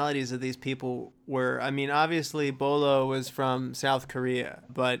nationalities of these people were. I mean, obviously Bolo was from South Korea,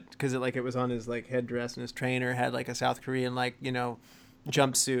 but because it was on his like headdress and his trainer had like a South Korean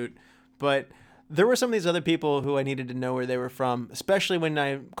jumpsuit. But there were some of these other people who I needed to know where they were from, especially when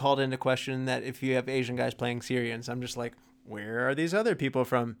I called into question that if you have Asian guys playing Syrians, I'm just like, where are these other people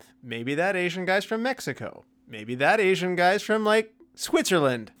from? Maybe that Asian guy's from Mexico. Maybe that Asian guy's from like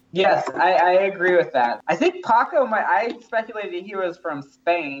Switzerland. Yes, I agree with that. I think Paco, I speculated he was from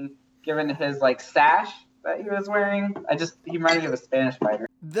Spain, given his like sash that he was wearing. He reminded me of a Spanish fighter.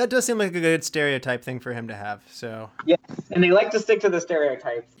 That does seem like a good stereotype thing for him to have. So yes, and they like to stick to the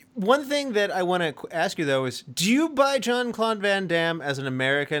stereotypes. One thing that I want to ask you though is, do you buy Jean-Claude Van Damme as an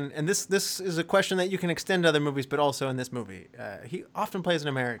American? And this is a question that you can extend to other movies, but also in this movie, he often plays an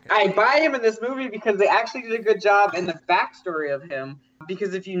American. I buy him in this movie because they actually did a good job in the backstory of him.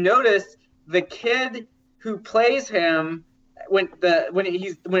 Because if you notice, the kid who plays him, when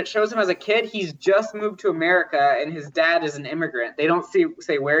it shows him as a kid, he's just moved to America and his dad is an immigrant. They don't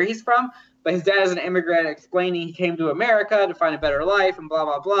say where he's from, but his dad is an immigrant explaining he came to America to find a better life and blah,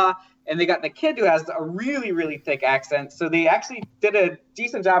 blah, blah. And they got the kid who has a really, really thick accent. So they actually did a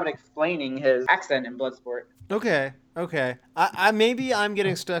decent job at explaining his accent in Bloodsport. Okay. I maybe I'm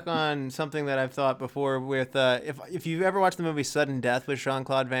getting stuck on something that I've thought before with if you've ever watched the movie Sudden Death with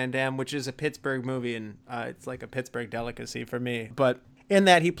Jean-Claude Van Damme, which is a Pittsburgh movie and it's like a Pittsburgh delicacy for me. But in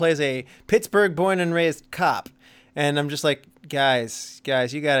that he plays a Pittsburgh born and raised cop. And I'm just like, guys,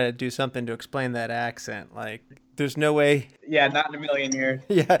 you got to do something to explain that accent. Like, there's no way. Yeah, not in a million years.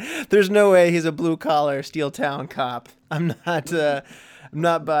 Yeah, there's no way he's a blue collar Steel Town cop. I'm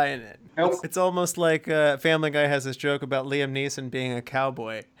not buying it. Nope. It's almost like Family Guy has this joke about Liam Neeson being a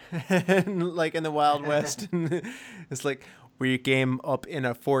cowboy, and like in the Wild West. It's like, we came up in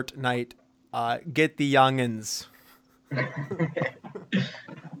a fortnight. Get the youngins.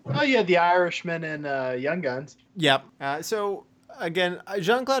 Oh yeah, the Irishman and Young Guns. Yep. So again,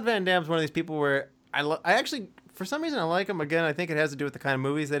 Jean-Claude Van Damme's one of these people where I actually, for some reason, I like him. Again, I think it has to do with the kind of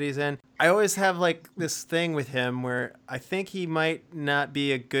movies that he's in. I always have like this thing with him where I think he might not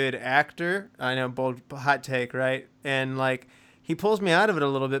be a good actor. I know, bold hot take, right? And like he pulls me out of it a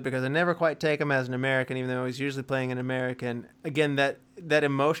little bit because I never quite take him as an American, even though he's usually playing an American. Again, that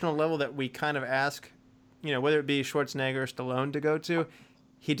emotional level that we kind of ask, whether it be Schwarzenegger or Stallone to go to,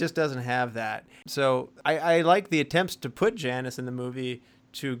 he just doesn't have that. So I like the attempts to put Janice in the movie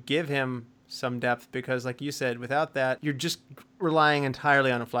to give him some depth because, like you said, without that, you're just relying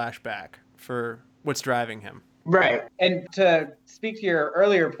entirely on a flashback for what's driving him. Right. And to speak to your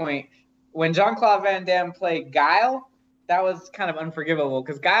earlier point, when Jean-Claude Van Damme played Guile, that was kind of unforgivable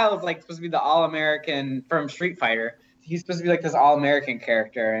because Guile is like supposed to be the all-American from Street Fighter. He's supposed to be like this all-American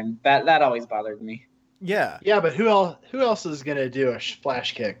character, and that always bothered me. Yeah. Yeah, but who else is gonna do a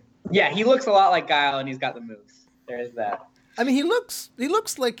flash kick? Yeah, he looks a lot like Guile, and he's got the moves. There is that. I mean, he looks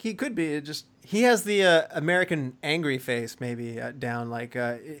like he could be. He has the American angry face maybe down. Like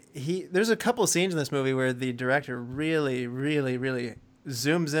there's a couple of scenes in this movie where the director really, really, really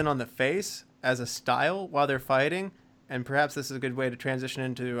zooms in on the face as a style while they're fighting, and perhaps this is a good way to transition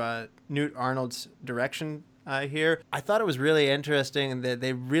into Newt Arnold's direction here. I thought it was really interesting that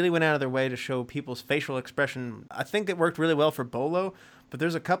they really went out of their way to show people's facial expression. I think it worked really well for Bolo, but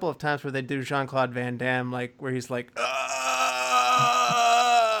there's a couple of times where they do Jean-Claude Van Damme, like where he's like,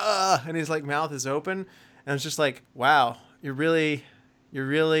 and his like mouth is open, and it's just like, wow, you're really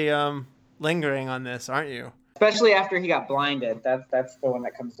lingering on this, aren't you? Especially after he got blinded. That's the one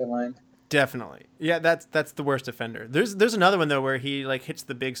that comes to mind. Definitely. Yeah, that's the worst offender. There's another one though where he like hits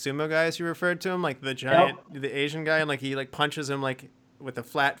the big sumo guys you referred to him, like the giant, the Asian guy, and like he like punches him like with a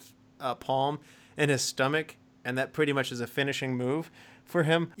flat palm in his stomach, and that pretty much is a finishing move for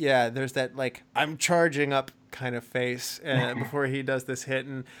him. Yeah, there's that like I'm charging up kind of face before he does this hit,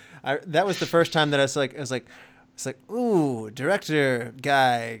 and that was the first time that I was like, ooh, director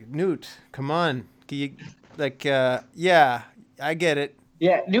guy Newt, come on, can you yeah, I get it.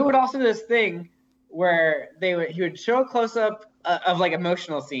 Yeah, Newt would also do this thing where he would show a close up of like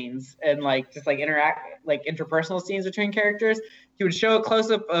emotional scenes and like just like interpersonal scenes between characters. He would show a close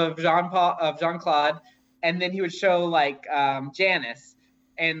up of Jean-Claude, and then he would show like Janice,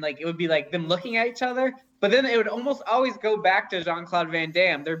 and like it would be like them looking at each other. But then it would almost always go back to Jean-Claude Van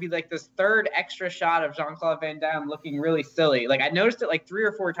Damme. There'd be like this third extra shot of Jean-Claude Van Damme looking really silly. Like I noticed it like 3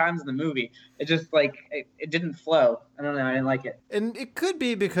 or 4 times in the movie. It just like it didn't flow. I don't know. I didn't like it. And it could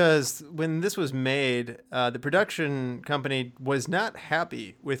be because when this was made, the production company was not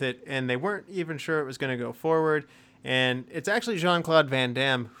happy with it, and they weren't even sure it was going to go forward. And it's actually Jean-Claude Van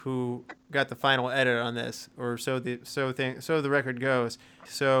Damme who got the final edit on this, or so the record goes.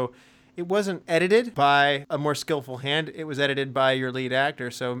 So it wasn't edited by a more skillful hand. It was edited by your lead actor.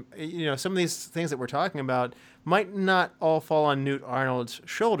 So, you know, some of these things that we're talking about might not all fall on Newt Arnold's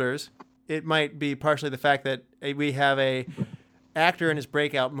shoulders. It might be partially the fact that we have a actor in his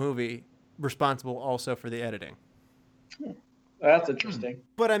breakout movie responsible also for the editing. That's interesting.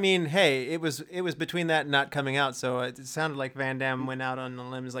 But I mean, hey, it was between that and not coming out, so it sounded like Van Damme went out on the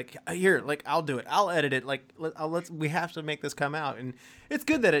limb. He's like, here, like I'll do it, I'll edit it. Like we have to make this come out, and it's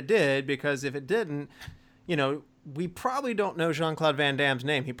good that it did, because if it didn't, you know, we probably don't know Jean-Claude Van Damme's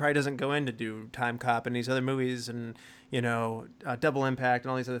name. He probably doesn't go in to do Time Cop and these other movies, and you know, Double Impact and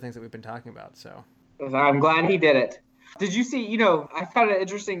all these other things that we've been talking about. So I'm glad he did it. Did you see? You know, I found it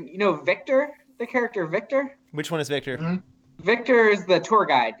interesting. You know, Victor, the character Victor. Which one is Victor? Mm-hmm. Victor is the tour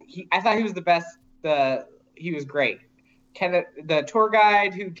guide. I thought he was the best. He was great. The tour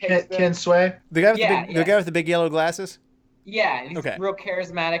guide who takes Ken Sway? The guy with the guy with the big yellow glasses? Yeah, he's real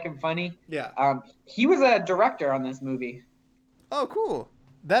charismatic and funny. Yeah. He was a director on this movie. Oh, cool.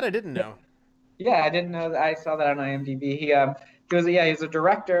 That I didn't know. Yeah, I didn't know that. I saw that on IMDb. He's a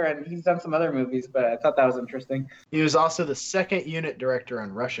director, and he's done some other movies, but I thought that was interesting. He was also the second unit director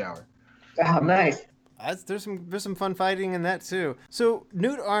on Rush Hour. Oh, nice. There's some fun fighting in that too. So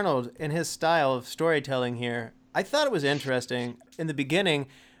Newt Arnold and his style of storytelling here, I thought it was interesting. In the beginning,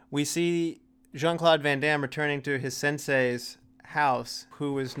 we see Jean-Claude Van Damme returning to his sensei's house,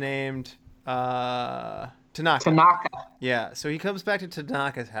 who was named Tanaka. Yeah, so he comes back to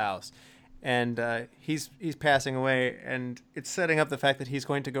Tanaka's house, and he's passing away, and it's setting up the fact that he's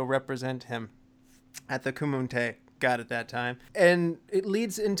going to go represent him at the Kumite at that time, and it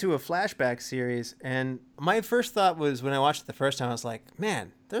leads into a flashback series. And my first thought was, when I watched it the first time, I was like,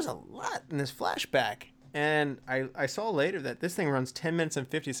 man, there's a lot in this flashback. And I saw later that this thing runs 10 minutes and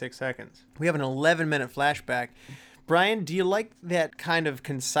 56 seconds. We have an 11-minute flashback. Brian, do you like that kind of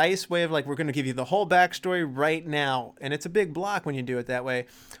concise way of like, we're going to give you the whole backstory right now, and it's a big block when you do it that way?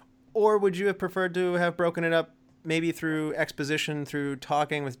 Or would you have preferred to have broken it up maybe through exposition, through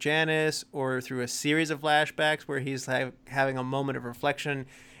talking with Janice, or through a series of flashbacks where he's having a moment of reflection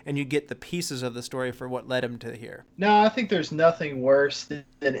and you get the pieces of the story for what led him to here? No, I think there's nothing worse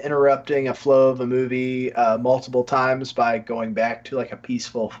than interrupting a flow of a movie multiple times by going back to like a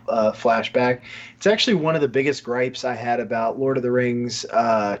peaceful flashback. It's actually one of the biggest gripes I had about Lord of the Rings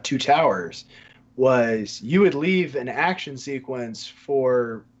Two Towers, was you would leave an action sequence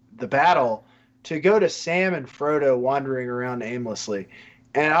for the battle to go to Sam and Frodo wandering around aimlessly.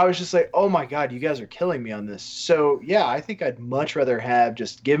 And I was just like, oh my God, you guys are killing me on this. So yeah, I think I'd much rather have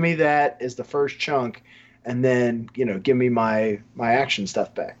just give me that as the first chunk and then, give me my action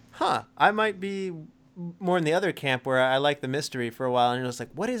stuff back. Huh. I might be more in the other camp where I like the mystery for a while and you're just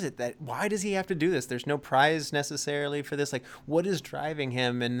like, what is it why does he have to do this? There's no prize necessarily for this. Like, what is driving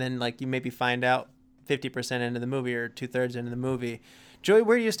him? And then like you maybe find out 50% into the movie or 2/3 into the movie. Joey,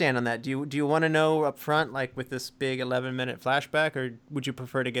 where do you stand on that? Do you want to know up front, like with this big 11-minute flashback, or would you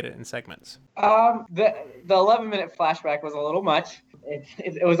prefer to get it in segments? The 11-minute flashback was a little much.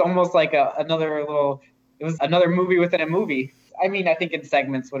 It was almost like another movie within a movie. I mean, I think in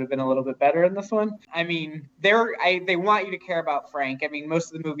segments would have been a little bit better in this one. I mean, they want you to care about Frank. I mean,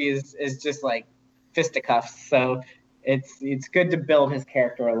 most of the movie is just like fisticuffs, so it's good to build his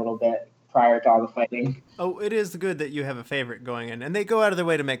character a little bit prior to all the fighting. Oh, it is good that you have a favorite going in, and they go out of their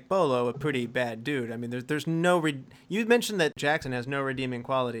way to make Bolo a pretty bad dude. I mean, there's no you mentioned that Jackson has no redeeming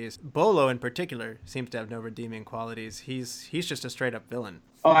qualities. Bolo in particular seems to have no redeeming qualities. He's just a straight up villain.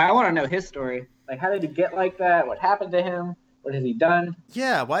 Oh, I want to know his story. Like, how did he get like that? What happened to him? What has he done?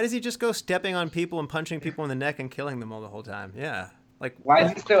 Yeah, why does he just go stepping on people and punching people in the neck and killing them all the whole time? Yeah, like why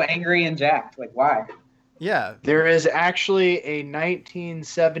is he so angry and jacked? Like, why? Yeah. There is actually a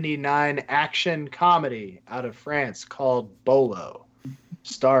 1979 action comedy out of France called Bolo,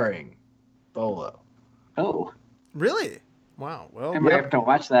 starring Bolo. Oh. Really? Wow. Well, I might have to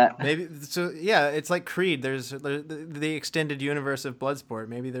watch that. Maybe so. Yeah, it's like Creed. There's the extended universe of Bloodsport.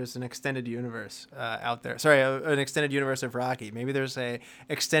 Maybe there's an extended universe out there. Sorry, an extended universe of Rocky. Maybe there's a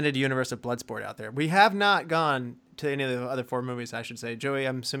extended universe of Bloodsport out there. We have not gone to any of the other 4 movies, I should say. Joey,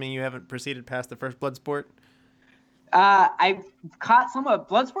 I'm assuming you haven't proceeded past the first Bloodsport. I've caught some of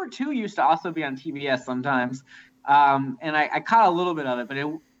Bloodsport 2 used to also be on TBS sometimes, and I caught a little bit of it, but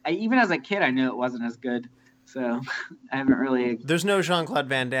even as a kid, I knew it wasn't as good. So I haven't really. There's no Jean-Claude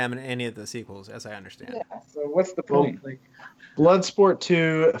Van Damme in any of the sequels, as I understand. Yeah. So what's the point? Bloodsport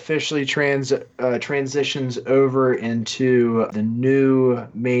 2 officially transitions over into the new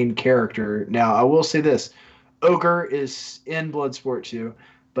main character. Now, I will say this: Ogre is in Bloodsport 2,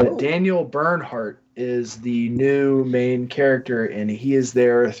 but Daniel Bernhardt is the new main character, and he is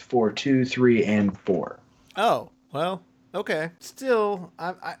there for 2, 3, and 4. Oh, well. Okay. Still,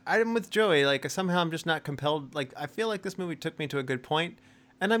 I'm with Joey. Like, somehow I'm just not compelled. Like, I feel like this movie took me to a good point,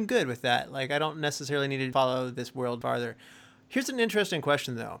 and I'm good with that. Like, I don't necessarily need to follow this world farther. Here's an interesting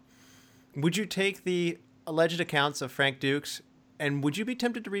question, though. Would you take the alleged accounts of Frank Dukes, and would you be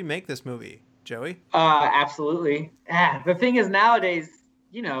tempted to remake this movie, Joey? Absolutely. The thing is, nowadays,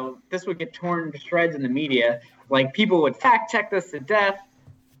 this would get torn to shreds in the media. Like, people would fact check this to death.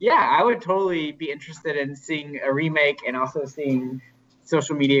 Yeah, I would totally be interested in seeing a remake and also seeing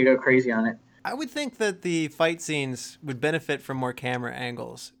social media go crazy on it. I would think that the fight scenes would benefit from more camera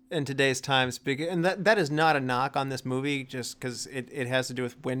angles in today's times. And that is not a knock on this movie, just because it has to do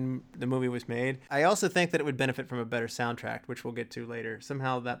with when the movie was made. I also think that it would benefit from a better soundtrack, which we'll get to later.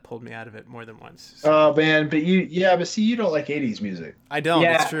 Somehow that pulled me out of it more than once. Oh, man, but you don't like 80s music. I don't.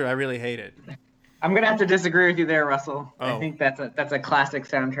 Yeah. It's true. I really hate it. I'm gonna have to disagree with you there, Russell. Oh. I think that's a classic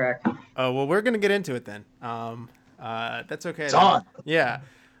soundtrack. Oh well, we're gonna get into it then. That's okay. It's on. Yeah,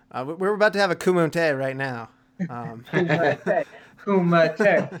 we're about to have a kumite right now.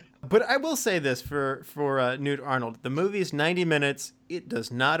 Kumite. But I will say this for Newt Arnold: the movie's 90 minutes. It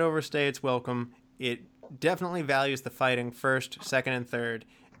does not overstay its welcome. It definitely values the fighting first, second, and third,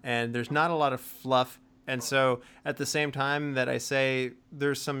 and there's not a lot of fluff. And so, at the same time that I say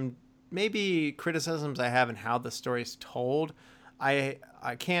there's some maybe criticisms I have in how the story's told, I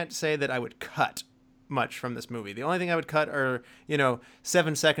can't say that I would cut much from this movie. The only thing I would cut are,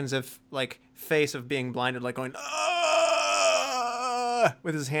 7 seconds of like face of being blinded, like going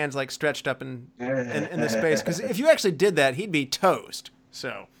with his hands like stretched up in the space. Because if you actually did that, he'd be toast.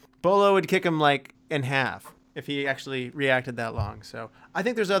 So Bolo would kick him like in half if he actually reacted that long. So I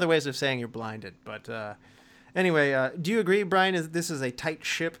think there's other ways of saying you're blinded, but. Anyway, do you agree, Brian? This is a tight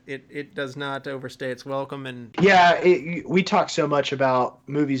ship. It does not overstay its welcome, and we talk so much about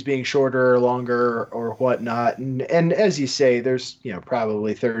movies being shorter or longer or whatnot, and as you say, there's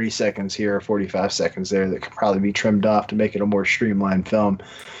probably 30 seconds here, 45 seconds there that could probably be trimmed off to make it a more streamlined film.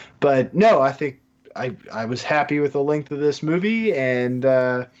 But no, I think I was happy with the length of this movie, and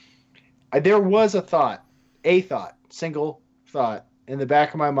there was a single thought. In the back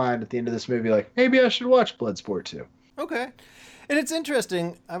of my mind at the end of this movie, like, maybe I should watch Bloodsport 2. Okay. And it's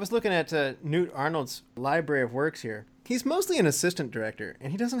interesting. I was looking at Newt Arnold's library of works here. He's mostly an assistant director,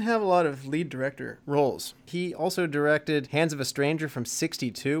 and he doesn't have a lot of lead director roles. He also directed Hands of a Stranger from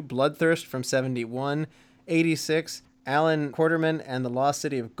 1962, Bloodthirst from 1971, 1986, Alan Quarterman and the Lost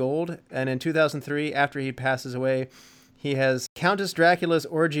City of Gold. And in 2003, after he passes away, he has Countess Dracula's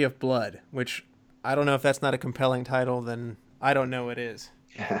Orgy of Blood, which I don't know if that's not a compelling title, then I don't know what is.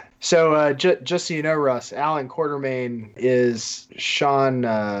 Yeah. So just so you know, Russ, Alan Quartermain is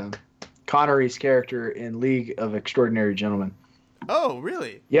Sean Connery's character in League of Extraordinary Gentlemen. Oh,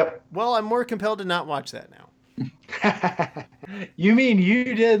 really? Yep. Well, I'm more compelled to not watch that now. You mean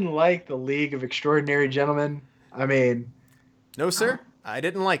you didn't like the League of Extraordinary Gentlemen? I mean... No, sir. I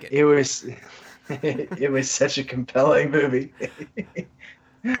didn't like it. It was... it was such a compelling movie.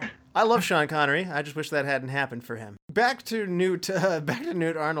 I love Sean Connery. I just wish that hadn't happened for him. Back to Newt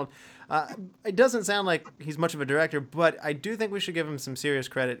Arnold. It doesn't sound like he's much of a director, but I do think we should give him some serious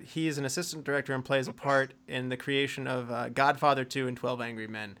credit. He is an assistant director and plays a part in the creation of Godfather 2 and 12 Angry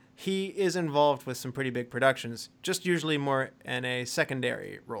Men. He is involved with some pretty big productions, just usually more in a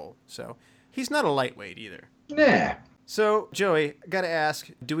secondary role. So he's not a lightweight either. Yeah. So, Joey, I gotta ask,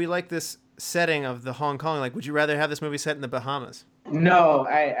 do we like this setting of the Hong Kong? Like, would you rather have this movie set in the Bahamas? No,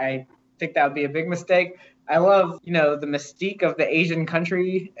 I think that would be a big mistake. I love, the mystique of the Asian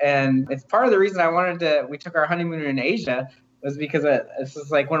country, and it's part of the reason we took our honeymoon in Asia was because this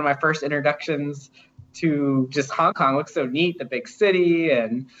is like one of my first introductions to just Hong Kong. It looks so neat, the big city,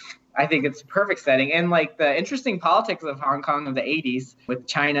 and I think it's a perfect setting. And like the interesting politics of Hong Kong of the 80s with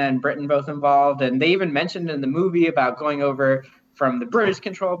China and Britain both involved, and they even mentioned in the movie about going over from the British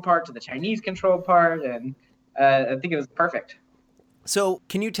controlled part to the Chinese controlled part, and I think it was perfect. So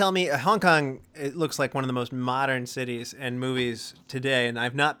can you tell me, Hong Kong, it looks like one of the most modern cities and movies today, and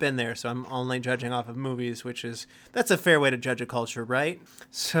I've not been there, so I'm only judging off of movies, that's a fair way to judge a culture, right?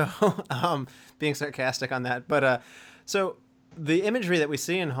 So, being sarcastic on that. But, so the imagery that we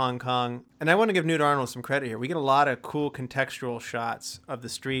see in Hong Kong, and I want to give Newt Arnold some credit here, we get a lot of cool contextual shots of the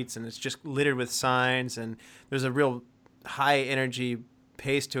streets, and it's just littered with signs, and there's a real high energy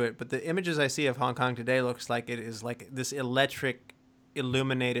pace to it. But the images I see of Hong Kong today looks like it is like this electric,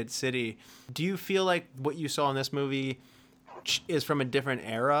 illuminated city. Do you feel like what you saw in this movie is from a different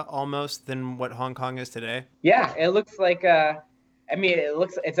era almost than what Hong Kong is today? Yeah, it looks like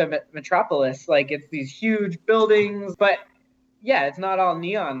it's a metropolis. Like it's these huge buildings, but yeah, it's not all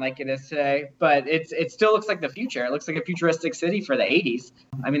neon like it is today, but it still looks like the future. It looks like a futuristic city for the 80s.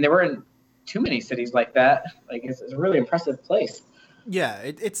 I mean, there weren't too many cities like that. Like it's a really impressive place. Yeah,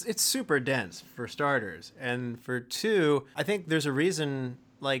 it's super dense for starters, and for two, I think there's a reason,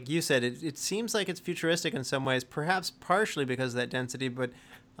 like you said, it seems like it's futuristic in some ways, perhaps partially because of that density, but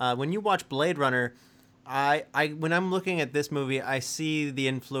when you watch Blade Runner, when I'm looking at this movie, I see the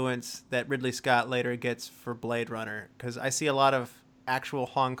influence that Ridley Scott later gets for Blade Runner, because I see a lot of actual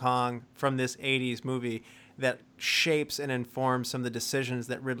Hong Kong from this 80s movie that shapes and informs some of the decisions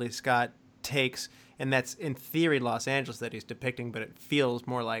that Ridley Scott takes. And that's, in theory, Los Angeles that he's depicting, but it feels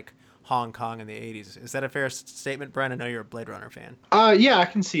more like Hong Kong in the 80s. Is that a fair statement, Brian? I know you're a Blade Runner fan. Yeah, I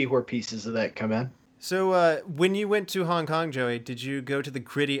can see where pieces of that come in. So when you went to Hong Kong, Joey, did you go to the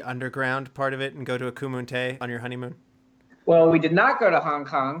gritty underground part of it and go to a Kuen Tai on your honeymoon? Well, we did not go to Hong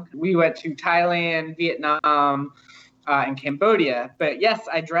Kong. We went to Thailand, Vietnam, and Cambodia. But yes,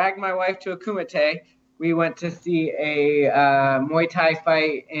 I dragged my wife to a Kuen Tai. We went to see a Muay Thai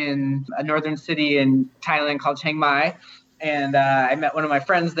fight in a northern city in Thailand called Chiang Mai. And I met one of my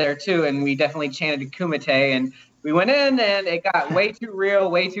friends there, too, and we definitely chanted Kuen Tai. And we went in, and it got way too real,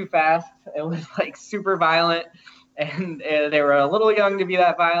 way too fast. It was, like, super violent, and they were a little young to be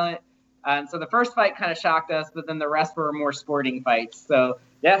that violent. And so the first fight kind of shocked us, but then the rest were more sporting fights. So,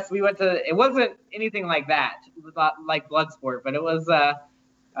 yes, we went to – it wasn't anything like that. It was not like Bloodsport, but it was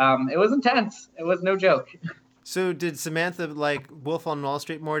intense. It was no joke. So did Samantha like Wolf on Wall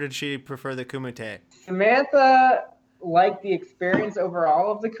Street more, or did she prefer the Kuen Tai? Samantha liked the experience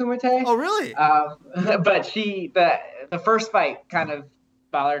overall of the Kuen Tai. Oh, really? But the first fight kind of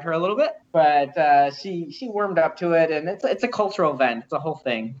bothered her a little bit, but she warmed up to it, and it's a cultural event. It's a whole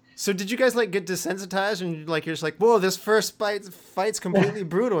thing. So did you guys like get desensitized and like you're just like, whoa, this first fight's completely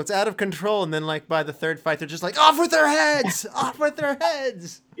brutal. It's out of control. And then like by the third fight, they're just like, off with their heads, off with their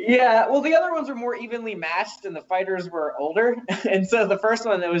heads. Yeah, well, the other ones were more evenly matched, and the fighters were older. And so the first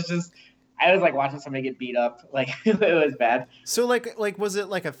one, it was just, I was like watching somebody get beat up. Like it was bad. So like was it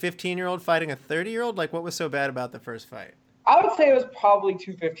like a 15-year-old fighting a 30-year-old? Like what was so bad about the first fight? I would say it was probably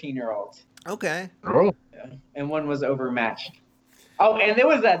two 15-year-olds. Okay. Oh. Yeah. And one was overmatched. Oh, and there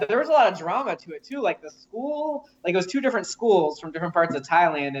was a lot of drama to it too. Like the school, like it was two different schools from different parts of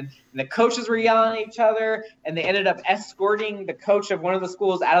Thailand, and the coaches were yelling at each other, and they ended up escorting the coach of one of the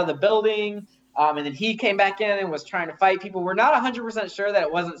schools out of the building. And then he came back in and was trying to fight people. We're not 100% sure that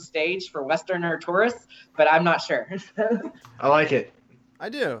it wasn't staged for Westerner tourists, but I'm not sure. I like it. I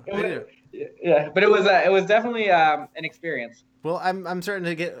do. Yeah, but it was definitely an experience. Well, I'm starting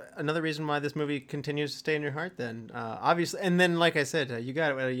to get another reason why this movie continues to stay in your heart then. Obviously, and then, like I said, you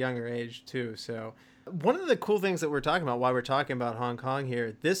got it at a younger age, too. So one of the cool things that we're talking about, why we're talking about Hong Kong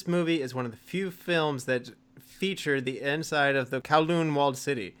here, this movie is one of the few films that featured the inside of the Kowloon Walled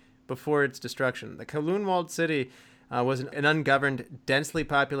City before its destruction. The Kowloon Walled City was an ungoverned, densely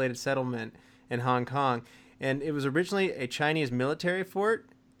populated settlement in Hong Kong, and it was originally a Chinese military fort,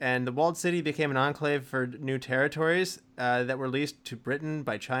 and the walled city became an enclave for new territories that were leased to Britain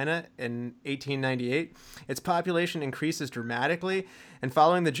by China in 1898. Its population increases dramatically, and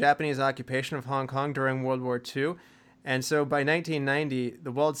following the Japanese occupation of Hong Kong during World War II, and so by 1990,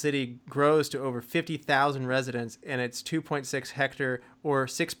 the walled city grows to over 50,000 residents in its 2.6 hectare or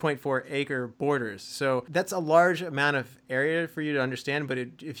 6.4 acre borders. So that's a large amount of area for you to understand. But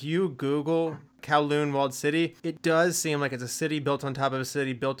if you Google Kowloon Walled City, it does seem like it's a city built on top of a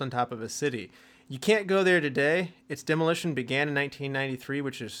city built on top of a city. You can't go there today. Its demolition began in 1993,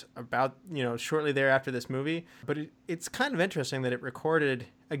 which is about, shortly thereafter this movie. But it's kind of interesting that it recorded,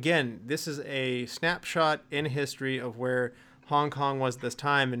 again, this is a snapshot in history of where Hong Kong was at this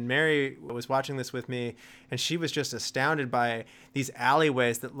time. And Mary was watching this with me, and she was just astounded by these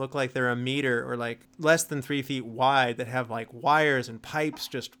alleyways that look like they're a meter or like less than 3 feet wide that have like wires and pipes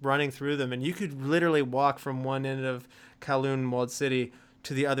just running through them. And you could literally walk from one end of Kowloon Walled City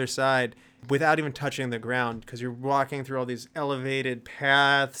to the other side without even touching the ground, because you're walking through all these elevated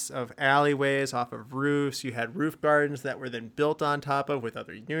paths of alleyways off of roofs. You had roof gardens that were then built on top of with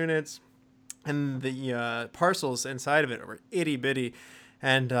other units, and the parcels inside of it were itty bitty.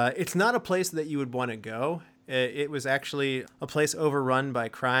 And it's not a place that you would want to go. It was actually a place overrun by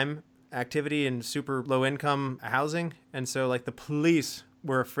crime activity and super low income housing, and so like the police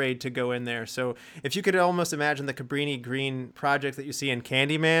were afraid to go in there. So if you could almost imagine the Cabrini Green project that you see in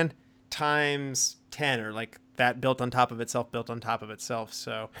Candyman times 10, or like that built on top of itself.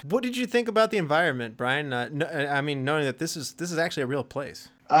 So what did you think about the environment, Brian? Knowing that this is actually a real place.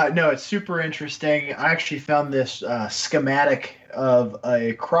 No, it's super interesting. I actually found this schematic of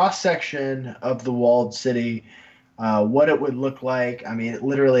a cross section of the walled city, what it would look like. I mean, it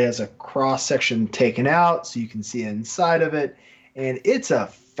literally has a cross section taken out so you can see inside of it. And it's a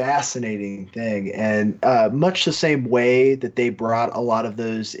fascinating thing. And much the same way that they brought a lot of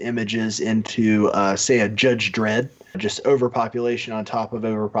those images into, say, a Judge Dredd, just overpopulation on top of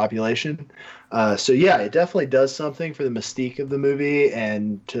overpopulation. So, yeah, it definitely does something for the mystique of the movie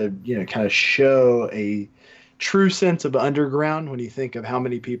and to, kind of show a true sense of underground when you think of how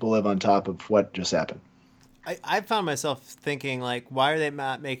many people live on top of what just happened. I found myself thinking, like, why are they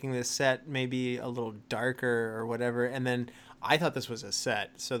not making this set maybe a little darker or whatever? And then I thought this was a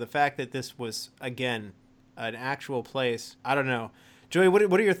set. So the fact that this was, again, an actual place, I don't know. Joey,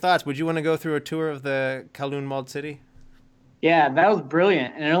 what are your thoughts? Would you want to go through a tour of the Kowloon Walled City? Yeah, that was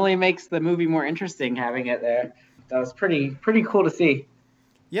brilliant. And it only makes the movie more interesting having it there. That was pretty cool to see.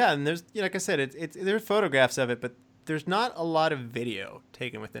 Yeah, and there's, like I said, there are photographs of it, but there's not a lot of video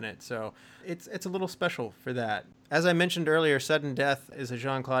taken within it. So it's a little special for that. As I mentioned earlier, Sudden Death is a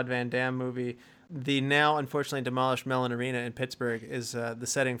Jean-Claude Van Damme movie. The now unfortunately demolished Mellon Arena in Pittsburgh is the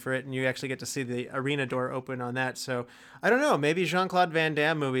setting for it, and you actually get to see the arena door open on that. So I don't know, maybe Jean-Claude Van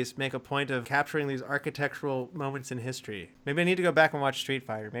Damme movies make a point of capturing these architectural moments in history. Maybe I need to go back and watch Street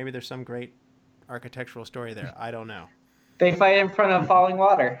Fighter. Maybe there's some great architectural story there. I don't know. They fight in front of falling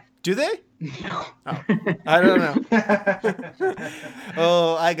water. Do they? No. Oh, I don't know.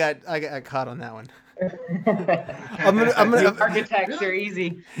 Oh, I got caught on that one. The architects are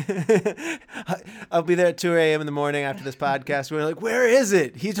easy. I'll be there at 2 a.m. in the morning after this podcast. We're like, where is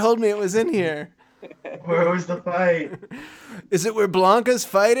it? He told me it was in here. Where was the fight? Is it where Blanca's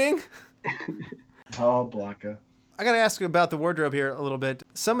fighting? Oh, Blanca. I got to ask you about the wardrobe here a little bit.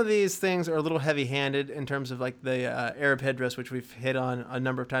 Some of these things are a little heavy-handed in terms of like the Arab headdress, which we've hit on a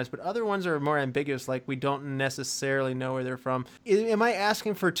number of times, but other ones are more ambiguous, like we don't necessarily know where they're from. Am I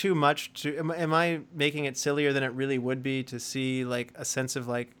asking for too much? Am I making it sillier than it really would be to see like a sense of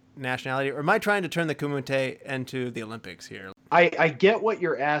like nationality? Or am I trying to turn the Kumite into the Olympics here? I get what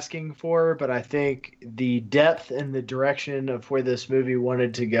you're asking for, but I think the depth and the direction of where this movie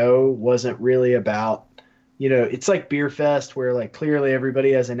wanted to go wasn't really about, it's like Beer Fest where like clearly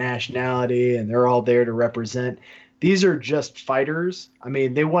everybody has a nationality and they're all there to represent. These are just fighters. I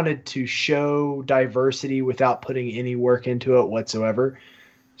mean, they wanted to show diversity without putting any work into it whatsoever.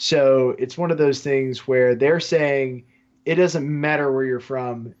 So it's one of those things where they're saying it doesn't matter where you're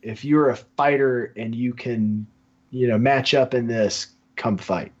from. If you're a fighter and you can, match up in this, come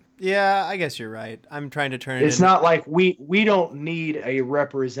fight. Yeah, I guess you're right. I'm trying to turn it It's not like we don't need a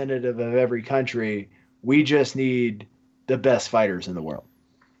representative of every country. We just need the best fighters in the world.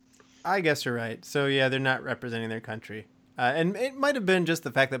 I guess you're right. So yeah, they're not representing their country. And it might have been just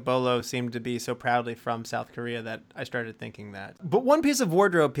the fact that Bolo seemed to be so proudly from South Korea that I started thinking that. But one piece of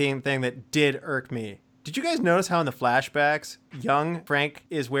wardrobe thing that did irk me. Did you guys notice how in the flashbacks, young Frank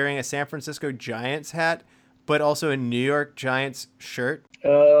is wearing a San Francisco Giants hat, but also a New York Giants shirt?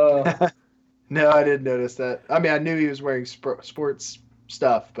 No, I didn't notice that. I mean, I knew he was wearing sports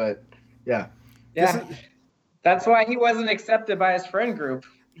stuff, but yeah. Yeah, that's why he wasn't accepted by his friend group.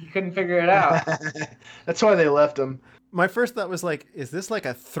 He couldn't figure it out. That's why they left him. My first thought was like, is this like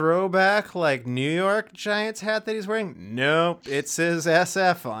a throwback, like New York Giants hat that he's wearing? Nope, it says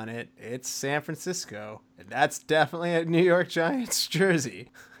SF on it. It's San Francisco. And that's definitely a New York Giants jersey.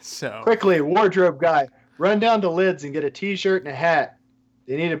 So quickly, wardrobe guy, run down to Lids and get a T-shirt and a hat.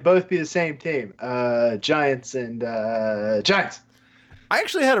 They need to both be the same team. Giants and Giants. I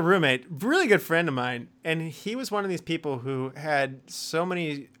actually had a roommate, really good friend of mine, and he was one of these people who had so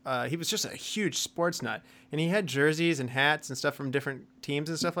many, he was just a huge sports nut, and he had jerseys and hats and stuff from different teams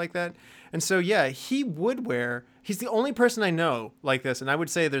and stuff like that. And so, yeah, he would wear, he's the only person I know like this, and I would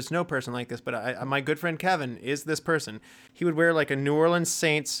say there's no person like this, but my good friend Kevin is this person. He would wear like a New Orleans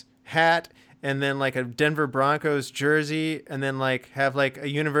Saints hat and then like a Denver Broncos jersey and then like have like a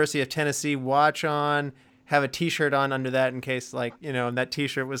University of Tennessee watch on, have a T-shirt on under that in case, like, and that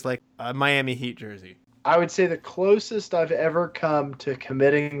T-shirt was like a Miami Heat jersey. I would say the closest I've ever come to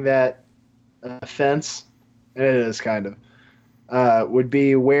committing that offense, and it is kind of, would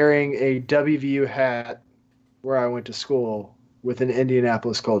be wearing a WVU hat where I went to school with an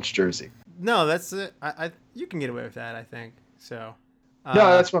Indianapolis Colts jersey. No, that's it. You can get away with that, I think. So.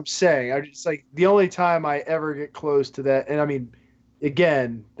 No, that's what I'm saying. I just like the only time I ever get close to that, and I mean,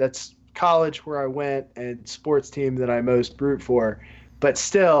 again, that's college where I went and sports team that I most root for, but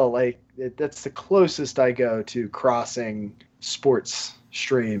still, like that's the closest I go to crossing sports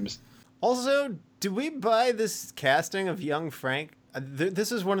streams. Also, do we buy this casting of young Frank?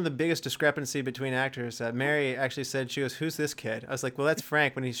 This is one of the biggest discrepancy between actors. Mary actually said, she goes, "Who's this kid?" I was like, "Well, that's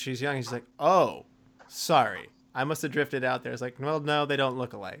Frank when she's young." He's like, "Oh, sorry, I must have drifted out there." It's like, well, no, they don't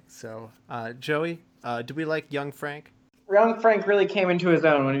look alike. So, Joey, do we like young Frank? Young Frank really came into his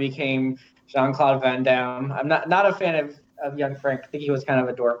own when he became Jean-Claude Van Damme. I'm not a fan of young Frank. I think he was kind of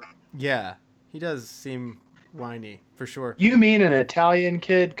a dork. Yeah, he does seem whiny, for sure. You mean an Italian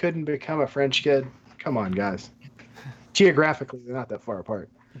kid couldn't become a French kid? Come on, guys. Geographically, they're not that far apart.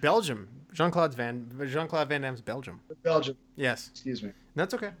 Belgium. Jean-Claude Van Damme's Belgium. Belgium. Yes. Excuse me.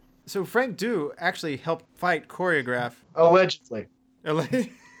 That's okay. So Frank Du actually helped choreograph. Allegedly.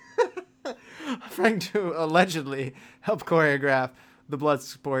 Frank Du allegedly helped choreograph the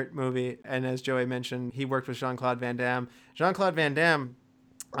Bloodsport movie, and as Joey mentioned, he worked with Jean-Claude Van Damme. Jean-Claude Van Damme,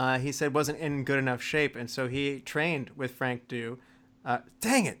 he said, wasn't in good enough shape, and so he trained with Frank Du.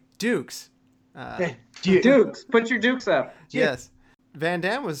 Dang it, Dukes. Dukes, put your dukes up. Yes. Van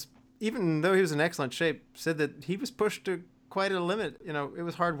Damme was, even though he was in excellent shape, said that he was pushed to quite a limit. It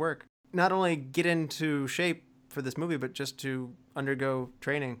was hard work. Not only get into shape for this movie, but just to undergo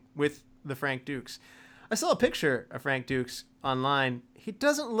training with the Frank Dukes. I saw a picture of Frank Dukes online. He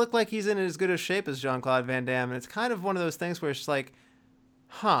doesn't look like he's in as good a shape as Jean-Claude Van Damme, and it's kind of one of those things where it's like,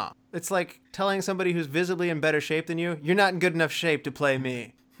 it's like telling somebody who's visibly in better shape than you, you're not in good enough shape to play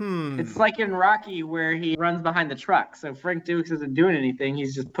me. It's like in Rocky where he runs behind the truck. So Frank Dukes isn't doing anything.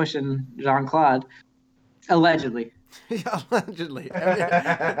 He's just pushing Jean-Claude. Allegedly. Yeah, allegedly.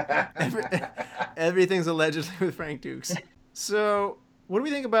 Everything's allegedly with Frank Dukes. So, what do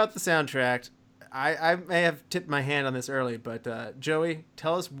we think about the soundtrack? I may have tipped my hand on this early, but Joey,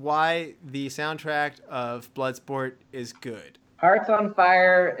 tell us why the soundtrack of Bloodsport is good. Hearts on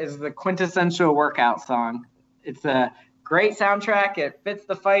Fire is the quintessential workout song. It's a great soundtrack. It fits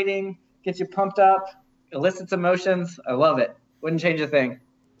the fighting, gets you pumped up, elicits emotions. I love it. Wouldn't change a thing.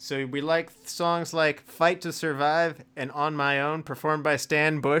 So we like songs like Fight to Survive and On My Own, performed by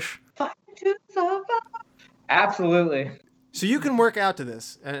Stan Bush. Fight to survive. Absolutely. So you can work out to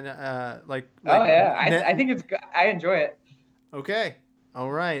this. And like oh, yeah. I think it's good. I enjoy it. Okay.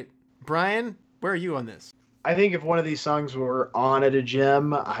 All right. Brian, where are you on this? I think if one of these songs were on at a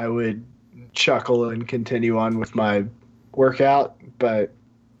gym, I would chuckle and continue on with my workout, but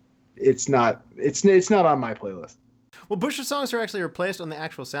it's not on my playlist. Well, Bush's songs are actually replaced on the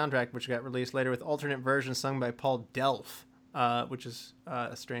actual soundtrack, which got released later with alternate versions sung by Paul Delph, which is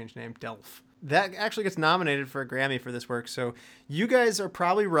a strange name, Delph. that actually gets nominated for a Grammy for this work. So you guys are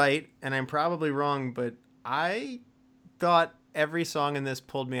probably right, and I'm probably wrong, but I thought every song in this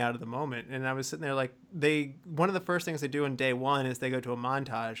pulled me out of the moment. And I was sitting there like, one of the first things they do in day one is they go to a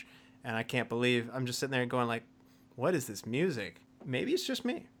montage, and I can't believe, I'm just sitting there going like, what is this music? Maybe it's just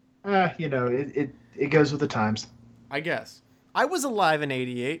me. It goes with the times. I guess. I was alive in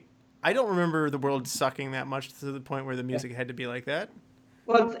 88. I don't remember the world sucking that much to the point where the music had to be like that.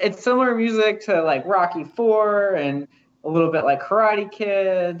 Well, it's similar music to like Rocky IV and a little bit like Karate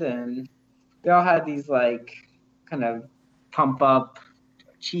Kid, and they all had these like kind of pump up,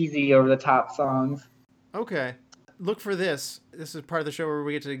 cheesy, over the top songs. Okay. Look for this. This is part of the show where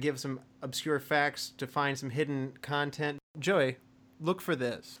we get to give some obscure facts to find some hidden content. Joey, look for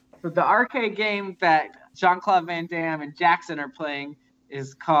this. The arcade game that Jean-Claude Van Damme and Jackson are playing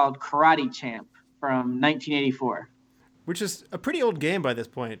is called Karate Champ from 1984. Which is a pretty old game by this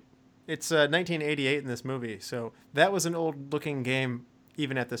point. It's 1988 in this movie, so that was an old-looking game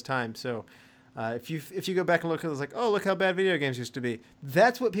even at this time. So if you go back and look, it was like, oh, look how bad video games used to be.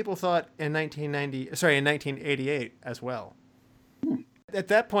 That's what people thought in 1988 as well. At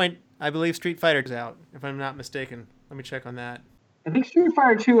that point, I believe Street Fighter is out, if I'm not mistaken. Let me check on that. I think Street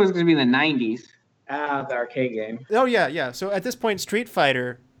Fighter 2 was going to be in the 90s. The arcade game. Oh, yeah. So at this point, Street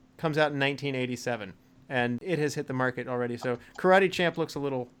Fighter comes out in 1987, and it has hit the market already. So Karate Champ looks a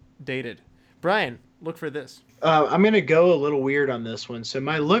little dated. Brian, look for this. I'm going to go a little weird on this one. So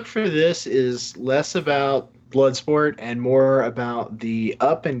my look for this is less about Bloodsport and more about the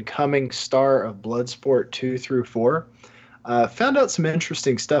up-and-coming star of Bloodsport 2 through 4. Found out some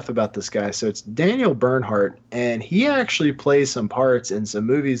interesting stuff about this guy. So it's Daniel Bernhardt, and he actually plays some parts in some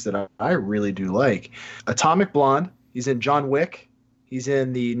movies that I really do like. Atomic Blonde. He's in John Wick. He's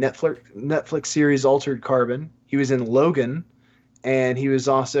in the Netflix series Altered Carbon. He was in Logan, and he was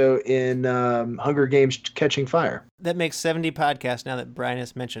also in Hunger Games: Catching Fire. That makes 70 podcasts now that Brian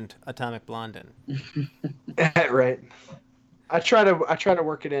has mentioned Atomic Blonde in. Right. I try to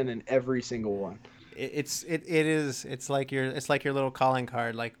work it in every single one. It's like your little calling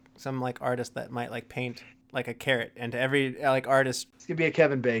card, like some like artist that might like paint like a carrot, and to every like artist, it's gonna be a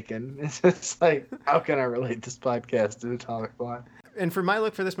Kevin Bacon. It's like, how can I relate this podcast to Atomic Blonde? And for my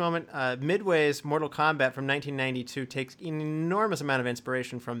look for this moment, Midway's Mortal Kombat from 1992 takes an enormous amount of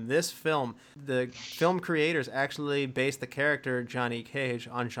inspiration from this film. The film creators actually based the character Johnny Cage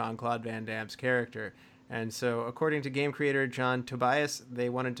on Jean-Claude Van Damme's character. And so, according to game creator John Tobias, they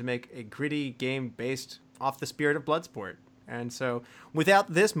wanted to make a gritty game based off the spirit of Bloodsport. And so,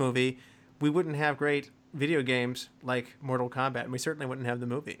 without this movie, we wouldn't have great video games like Mortal Kombat, and we certainly wouldn't have the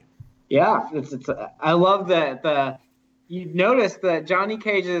movie. Yeah, I love that. You notice that Johnny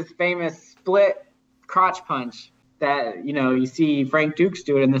Cage's famous split crotch punch that, you see Frank Dukes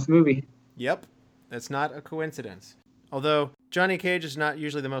do it in this movie. Yep, that's not a coincidence. Although Johnny Cage is not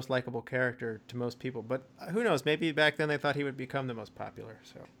usually the most likable character to most people, but who knows? Maybe back then they thought he would become the most popular.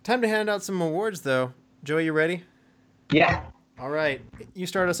 So, time to hand out some awards, though. Joey, you ready? Yeah. All right, you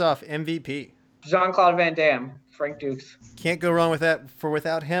start us off. MVP. Jean-Claude Van Damme, Frank Dukes. Can't go wrong with that. For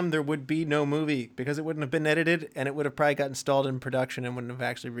without him, there would be no movie because it wouldn't have been edited and it would have probably got installed in production and wouldn't have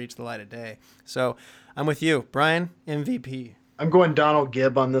actually reached the light of day. So, I'm with you, Brian. MVP. I'm going Donald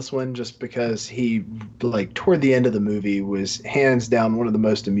Gibb on this one just because he, toward the end of the movie, was hands down one of the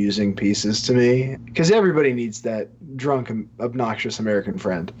most amusing pieces to me. Because everybody needs that drunk, obnoxious American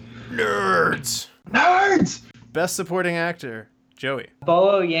friend. Nerds! Best supporting actor, Joey.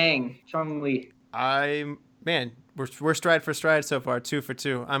 Bolo Yang, Chong Li. We're stride for stride so far, 2 for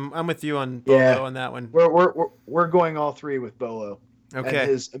 2. I'm with you on Bolo on that one. We're going all three with Bolo. Okay.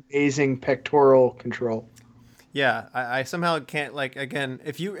 And his amazing pectoral control. Yeah, I somehow can't, again,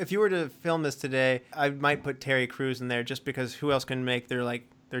 if you were to film this today, I might put Terry Crews in there just because who else can make their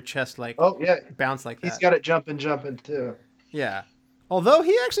chest bounce like that? He's got it jumping too. Yeah. Although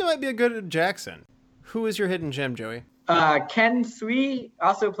he actually might be a good Jackson. Who is your hidden gem, Joey? Ken Sui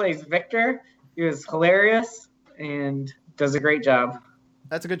also plays Victor. He was hilarious and does a great job.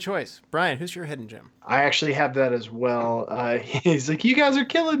 That's a good choice. Brian, who's your hidden gem? I actually have that as well. He's like, you guys are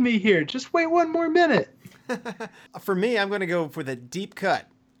killing me here. Just wait one more minute. For me, I'm going to go for the deep cut.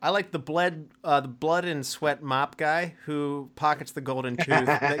 I like the blood and sweat mop guy who pockets the golden tooth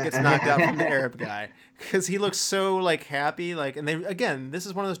that gets knocked out from the Arab guy because he looks so happy. And this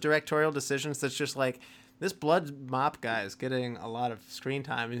is one of those directorial decisions that's just this blood mop guy is getting a lot of screen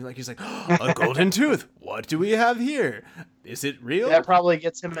time. He's like, a golden tooth. What do we have here? Is it real? That probably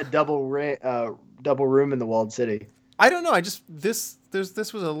gets him a double room in the walled city. I don't know. This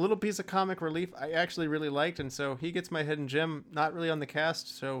was a little piece of comic relief I actually really liked, and so he gets my hidden gem. Not really on the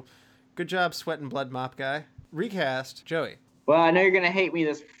cast, so Good job, Sweat and Blood Mop guy. Recast, Joey. Well, I know you're gonna hate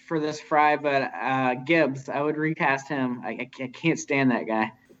me for this, Fry, but Gibbs, I would recast him. I can't stand that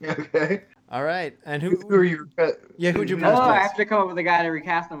guy. Okay. All right. And who are you? Yeah, who'd you No, I recast? have to come up with a guy to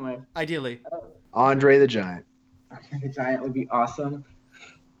recast him with. Ideally. Andre the Giant. Andre the Giant would be awesome.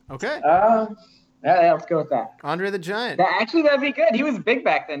 Okay. Yeah, let's go with that. Andre the Giant. That'd be good. He was big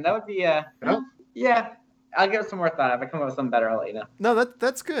back then. That would be yeah. I'll give it some more thought. If I come up with something better, I'll let you know. No,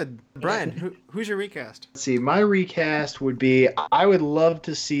 that's good. Brian, who's your recast? Let's see, my recast would be, I would love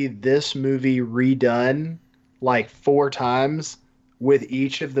to see this movie redone like 4 times with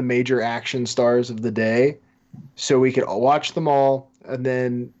each of the major action stars of the day, so we could watch them all and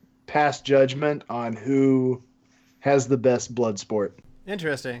then pass judgment on who has the best blood sport.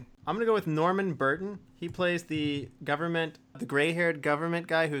 Interesting. I'm going to go with Norman Burton. He plays the gray-haired government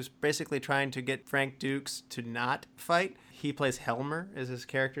guy who's basically trying to get Frank Dukes to not fight. He plays Helmer, is his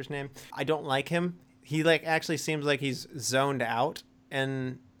character's name. I don't like him. He actually seems like he's zoned out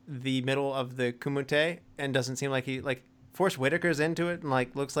in the middle of the Kumite and doesn't seem like Forrest Whitaker's into it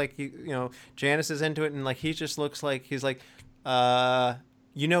and looks like Janice is into it and he just looks like he's like, we're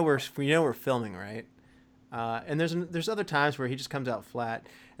filming, right? And there's other times where he just comes out flat.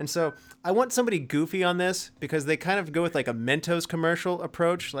 And so I want somebody goofy on this because they kind of go with a Mentos commercial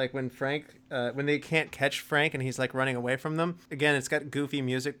approach, like when when they can't catch Frank and he's running away from them. Again, it's got goofy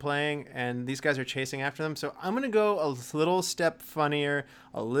music playing and these guys are chasing after them. So I'm going to go a little step funnier,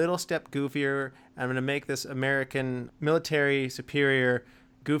 a little step goofier. I'm going to make this American military superior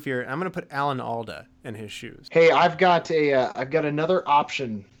goofier. I'm going to put Alan Alda in his shoes. Hey, I've got another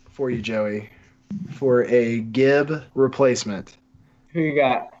option for you, Joey, for a Gibb replacement. Who you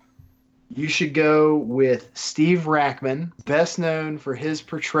got? You should go with Steve Rackman, best known for his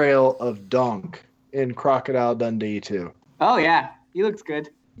portrayal of Donk in Crocodile Dundee 2. Oh, yeah. He looks good.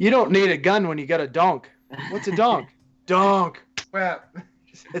 You don't need a gun when you got a donk. What's a donk? Donk. Well,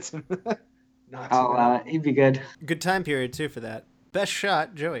 it's not he'd be good. Good time period, too, for that. Best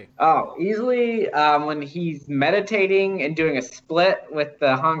shot, Joey. Oh, easily when he's meditating and doing a split with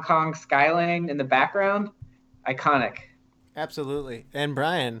the Hong Kong skyline in the background. Iconic. Absolutely. And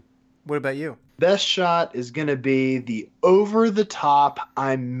Brian, what about you? Best shot is going to be the over-the-top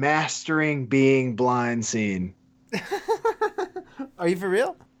I'm mastering being blind scene. Are you for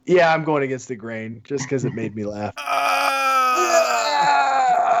real? Yeah, I'm going against the grain just because it made me laugh.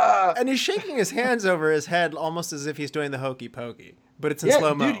 And he's shaking his hands over his head almost as if he's doing the hokey pokey, but it's in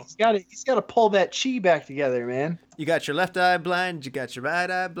slow-mo. Dude, he's got to pull that chi back together, man. You got your left eye blind, you got your right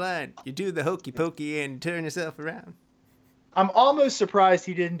eye blind. You do the hokey pokey and turn yourself around. I'm almost surprised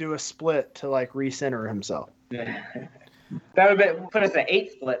he didn't do a split to recenter himself. That would put us at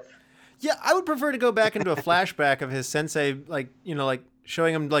 8 splits. Yeah, I would prefer to go back into a flashback of his sensei,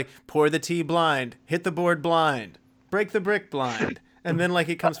 showing him pour the tea blind, hit the board blind, break the brick blind, and then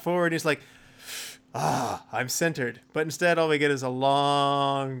he comes forward and he's like, I'm centered. But instead, all we get is a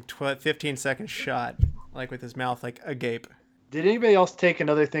long 15-second shot, with his mouth agape. Did anybody else take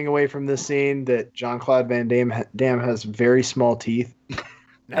another thing away from this scene, that Jean-Claude Van Damme has very small teeth?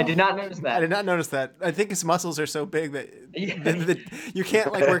 No. I did not notice that. I did not notice that. I think his muscles are so big that you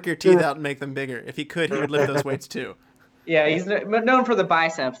can't work your teeth out and make them bigger. If he could, he would lift those weights too. Yeah, he's known for the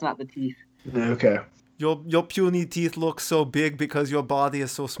biceps, not the teeth. Okay. Your puny teeth look so big because your body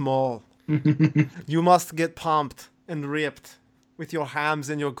is so small. You must get pumped and ripped with your hams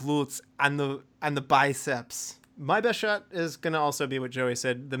and your glutes and the biceps. My best shot is going to also be what Joey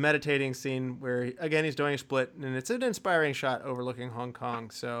said, the meditating scene where, again, he's doing a split, and it's an inspiring shot overlooking Hong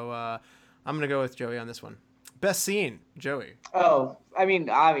Kong. So I'm going to go with Joey on this one. Best scene, Joey. Oh, I mean,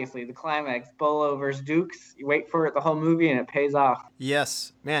 obviously, the climax, Bolo versus Dukes. You wait for it the whole movie, and it pays off.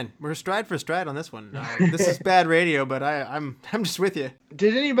 Yes. Man, we're stride for stride on this one. This is bad radio, but I'm just with you.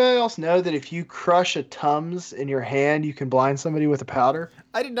 Did anybody else know that if you crush a Tums in your hand, you can blind somebody with a powder?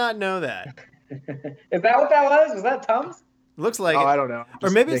 I did not know that. Is that what that was? Was that Tums? Looks like it. I don't know. Or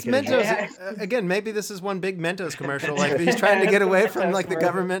maybe it's Mentos. Again, maybe this is one big Mentos commercial. He's trying to get away from the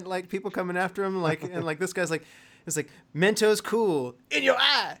government, people coming after him. And this guy's it's Mentos cool in your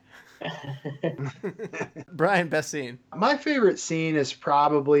eye. Brian, best scene. My favorite scene is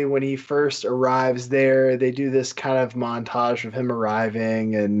probably when he first arrives there. They do this kind of montage of him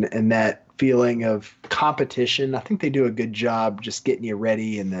arriving and that feeling of competition. I think they do a good job just getting you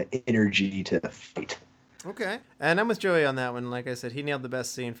ready and the energy to fight. Okay. And I'm with Joey on that one. Like I said, he nailed the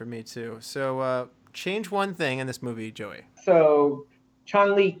best scene for me too. So change one thing in this movie, Joey. So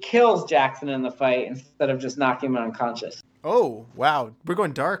Chong Li kills Jackson in the fight instead of just knocking him unconscious. Oh, wow. We're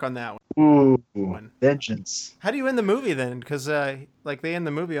going dark on that one. Ooh, vengeance. How do you end the movie then? Because like they end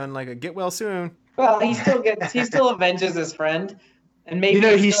the movie on like a get well soon. Well, he still avenges his friend, and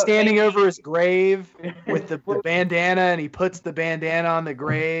maybe He's standing over his grave with the bandana, and he puts the bandana on the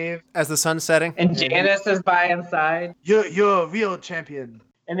grave As the sun's setting. And Janice is by his side, You're a real champion.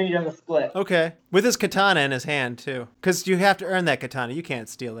 and then he does a split. Okay. With his katana in his hand too. Because you have to earn that katana. You can't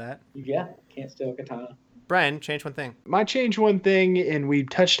steal that. Yeah, can't steal a katana. Brian, change one thing. My change one thing, and we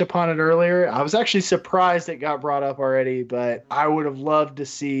touched upon it earlier. I was actually surprised it got brought up already, but I would have loved to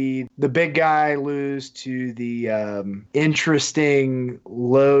see the big guy lose to the interesting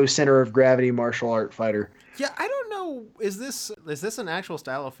low center of gravity martial art fighter. Yeah, I don't know. Is this an actual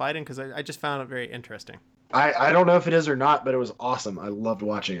style of fighting? Because I just found it very interesting. I don't know if it is or not, but it was awesome. I loved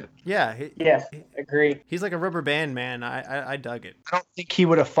watching it. Yeah. Yes, agree. He's like a rubber band man. I dug it. I don't think he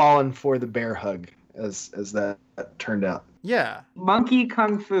would have fallen for the bear hug as that turned out. Yeah. Monkey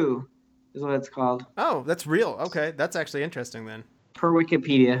Kung Fu is what it's called Oh, that's real. Okay, that's actually interesting then. per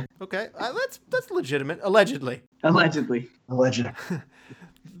Wikipedia. Okay, that's legitimate. Allegedly. Allegedly. Alleged.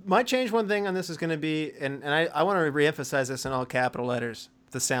 My change one thing on this is going to be, and I want to reemphasize this in all capital letters,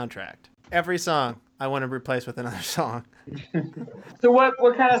 the soundtrack. Every song I want to replace with another song. So what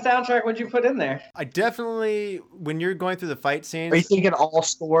kind of soundtrack would you put in there? I definitely, when you're going through the fight scenes. Are you thinking all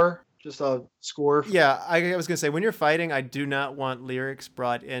score? Just a score? Yeah, I was going to say, when you're fighting, I do not want lyrics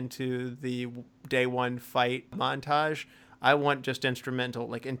brought into the day one fight montage. I want just instrumental,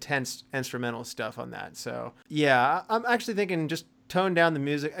 like intense instrumental stuff on that. So, yeah, I'm actually thinking just tone down the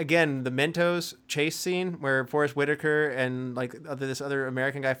music. Again, the Mentos chase scene where Forrest Whitaker and like this other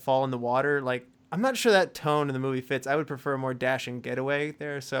American guy fall in the water. Like, I'm not sure that tone in the movie fits. I would prefer a more dashing getaway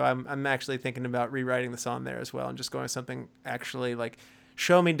there. So I'm actually thinking about rewriting the song there as well and just going with something actually like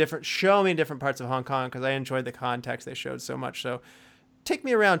show me different parts of Hong Kong, because I enjoyed the context they showed so much. So take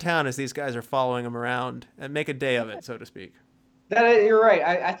me around town as these guys are following him around and make a day of it, so to speak. You're right.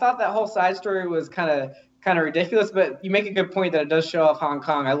 I thought that whole side story was kind of ridiculous, but you make a good point that it does show off Hong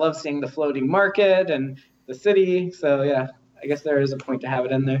Kong. I love seeing the floating market and the city. So yeah, I guess there is a point to have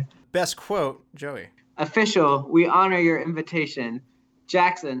it in there. Best quote, Joey. Official, we honor your invitation.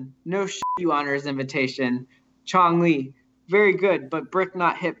 Jackson, no shit, you honor his invitation. Chong Li, very good, but brick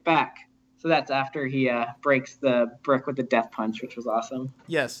not hit back. So that's after he breaks the brick with the death punch, which was awesome.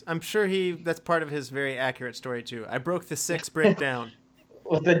 Yes, I'm sure that's part of his very accurate story too. I broke the 6th brick down.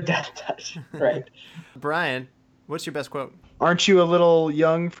 With the death touch, right. Brian, what's your best quote? Aren't you a little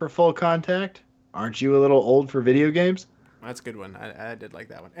young for full contact? Aren't you a little old for video games? That's a good one. I did like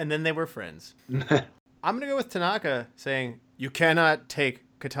that one. And then they were friends. I'm going to go with Tanaka saying, "You cannot take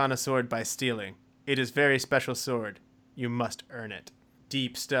Katana sword by stealing. It is very special sword. You must earn it."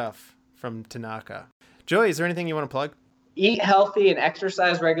 Deep stuff from Tanaka. Joey, is there anything you want to plug? Eat healthy and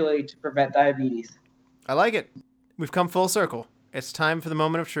exercise regularly to prevent diabetes. I like it. We've come full circle. It's time for the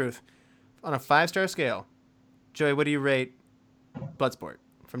moment of truth. On a 5-star scale, Joey, what do you rate Bloodsport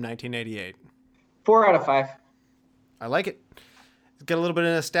from 1988? 4 out of 5. I like it. Got a little bit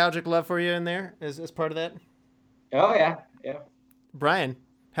of nostalgic love for you in there as part of that. Oh, yeah. Brian,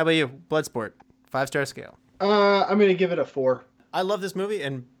 how about you? Bloodsport, 5-star scale. I'm going to give it a 4. I love this movie,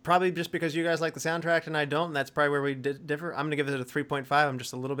 and probably just because you guys like the soundtrack and I don't, and that's probably where we differ, I'm going to give it a 3.5. I'm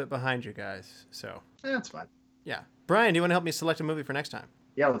just a little bit behind you guys. So, That's fine. yeah. Brian, do you want to help me select a movie for next time?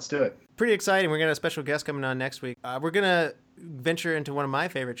 Yeah, let's do it. Pretty exciting. We're going to have a special guest coming on next week. We're going to venture into one of my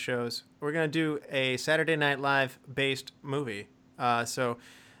favorite shows. We're going to do a Saturday Night Live based movie. So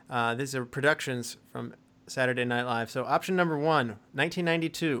these are productions from Saturday Night Live. So option number 1,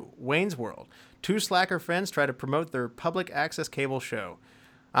 1992, Wayne's World. 2 slacker friends try to promote their public access cable show.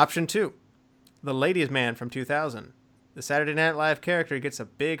 Option 2, The Ladies' Man from 2000. The Saturday Night Live character gets a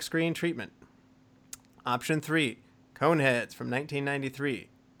big screen treatment. Option 3, Coneheads from 1993.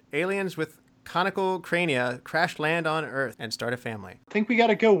 Aliens with conical crania crash land on Earth and start a family. I think we got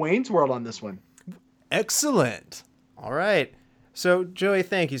to go Wayne's World on this one. Excellent. All right. So, Joey,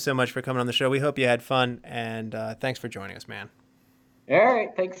 thank you so much for coming on the show. We hope you had fun, and thanks for joining us, man. All right.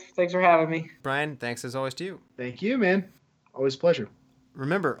 Thanks for having me. Brian, thanks as always to you. Thank you, man. Always a pleasure.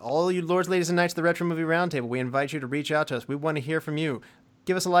 Remember, all you lords, ladies, and knights of the Retro Movie Roundtable, we invite you to reach out to us. We want to hear from you.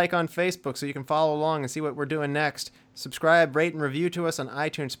 Give us a like on Facebook so you can follow along and see what we're doing next. Subscribe, rate, and review to us on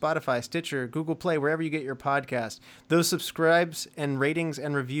iTunes, Spotify, Stitcher, Google Play, wherever you get your podcast. Those subscribes and ratings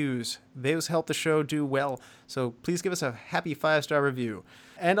and reviews, those help the show do well. So please give us a happy 5-star review.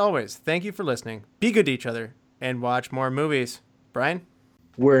 And always, thank you for listening. Be good to each other and watch more movies. Brian?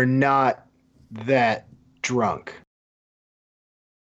 We're not that drunk.